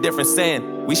nigga is a different sin.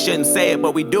 We shouldn't say it,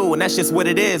 but we do, and that's just what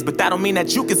it is. But that don't mean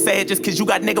that you can say it just cause you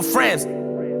got nigga friends.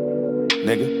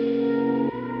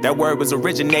 Nigga. That word was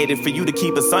originated for you to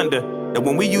keep us under. And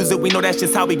when we use it, we know that's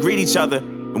just how we greet each other.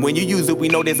 And when you use it, we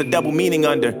know there's a double meaning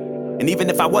under. And even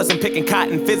if I wasn't picking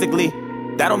cotton physically,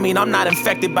 that don't mean I'm not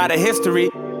infected by the history.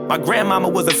 My grandmama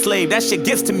was a slave, that shit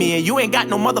gets to me, and you ain't got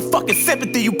no motherfucking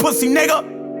sympathy, you pussy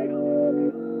nigga.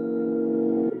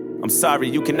 I'm sorry,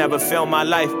 you can never feel my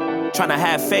life. Tryna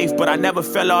have faith, but I never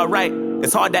feel alright.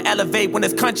 It's hard to elevate when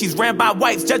this country's ran by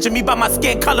whites, judging me by my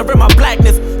skin color and my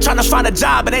blackness. Tryna find a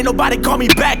job, but ain't nobody call me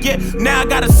back yet. Now I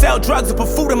gotta sell drugs and put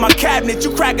food in my cabinet.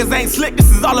 You crackers ain't slick,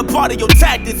 this is all a part of your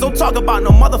tactics. Don't talk about no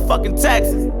motherfucking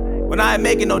taxes when I ain't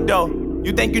making no dough.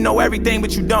 You think you know everything,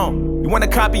 but you don't. You wanna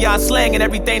copy our slang and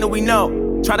everything that we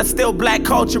know. Try to steal black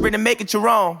culture and make it your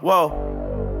own. Whoa.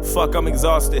 Fuck, I'm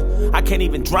exhausted. I can't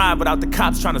even drive without the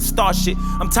cops trying to start shit.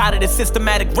 I'm tired of this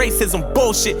systematic racism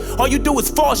bullshit. All you do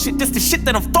is false shit, this the shit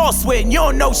that I'm false with. And you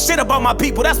don't know shit about my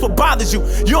people, that's what bothers you.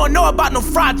 You don't know about no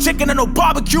fried chicken or no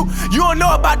barbecue. You don't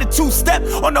know about the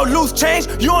 2-step or no loose change.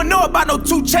 You don't know about no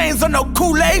 2 chains or no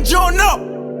Kool-Aid. You don't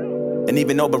know. And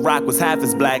even though Barack was half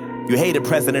as black, you hated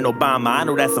President Obama, I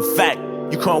know that's a fact.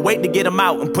 You couldn't wait to get him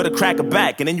out and put a cracker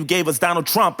back. And then you gave us Donald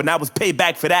Trump and I was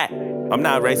payback for that. I'm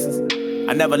not racist.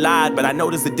 I never lied, but I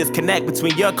noticed a disconnect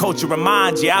between your culture and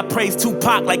mine. Yeah, I praised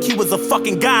Tupac like he was a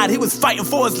fucking god. He was fighting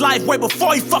for his life way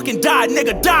before he fucking died.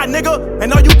 Nigga, die, nigga.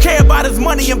 And all you care about is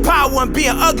money and power and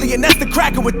being ugly, and that's the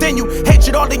cracking within you.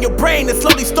 Hatred all in your brain and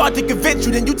slowly start to convince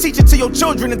you. Then you teach it to your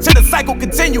children until the cycle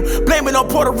continue. Blame it on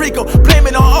Puerto Rico, blame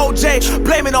it on OJ,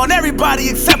 blame it on everybody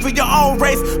except for your own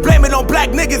race. Blame it on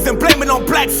black niggas and blame it on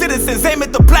black citizens. Aim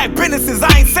at the black businesses.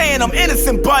 I ain't saying I'm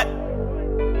innocent, but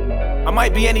I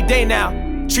might be any day now.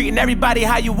 Treating everybody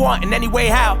how you want in any way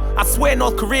how. I swear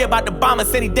North Korea about to bomb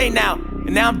us any day now.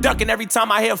 And now I'm ducking every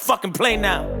time I hear a fucking plane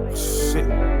now. Shit.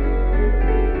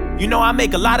 You know I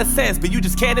make a lot of sense, but you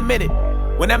just can't admit it.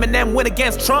 When Eminem went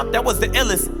against Trump, that was the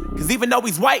illest. Cause even though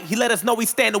he's white, he let us know he's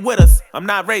standing with us. I'm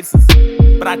not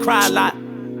racist, but I cry a lot.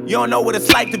 You don't know what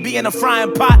it's like to be in a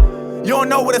frying pot. You don't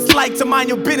know what it's like to mind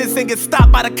your business and get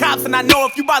stopped by the cops. And I know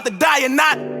if you about to die or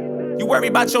not. You worry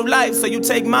about your life, so you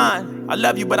take mine. I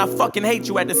love you, but I fucking hate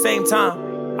you at the same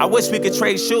time. I wish we could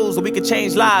trade shoes so we could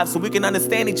change lives so we can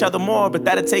understand each other more, but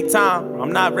that'll take time.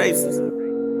 I'm not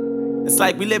racist. It's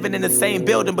like we living in the same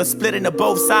building but split into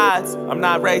both sides. I'm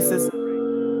not racist.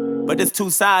 But there's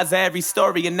two sides to every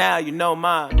story, and now you know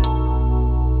mine.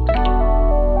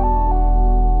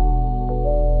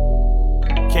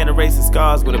 Can't erase the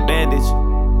scars with a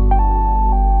bandage.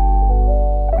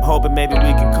 I'm hoping maybe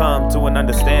we can come to an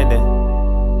understanding.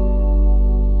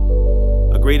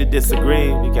 Agree to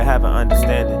disagree, we can have an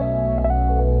understanding.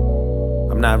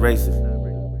 I'm not racist.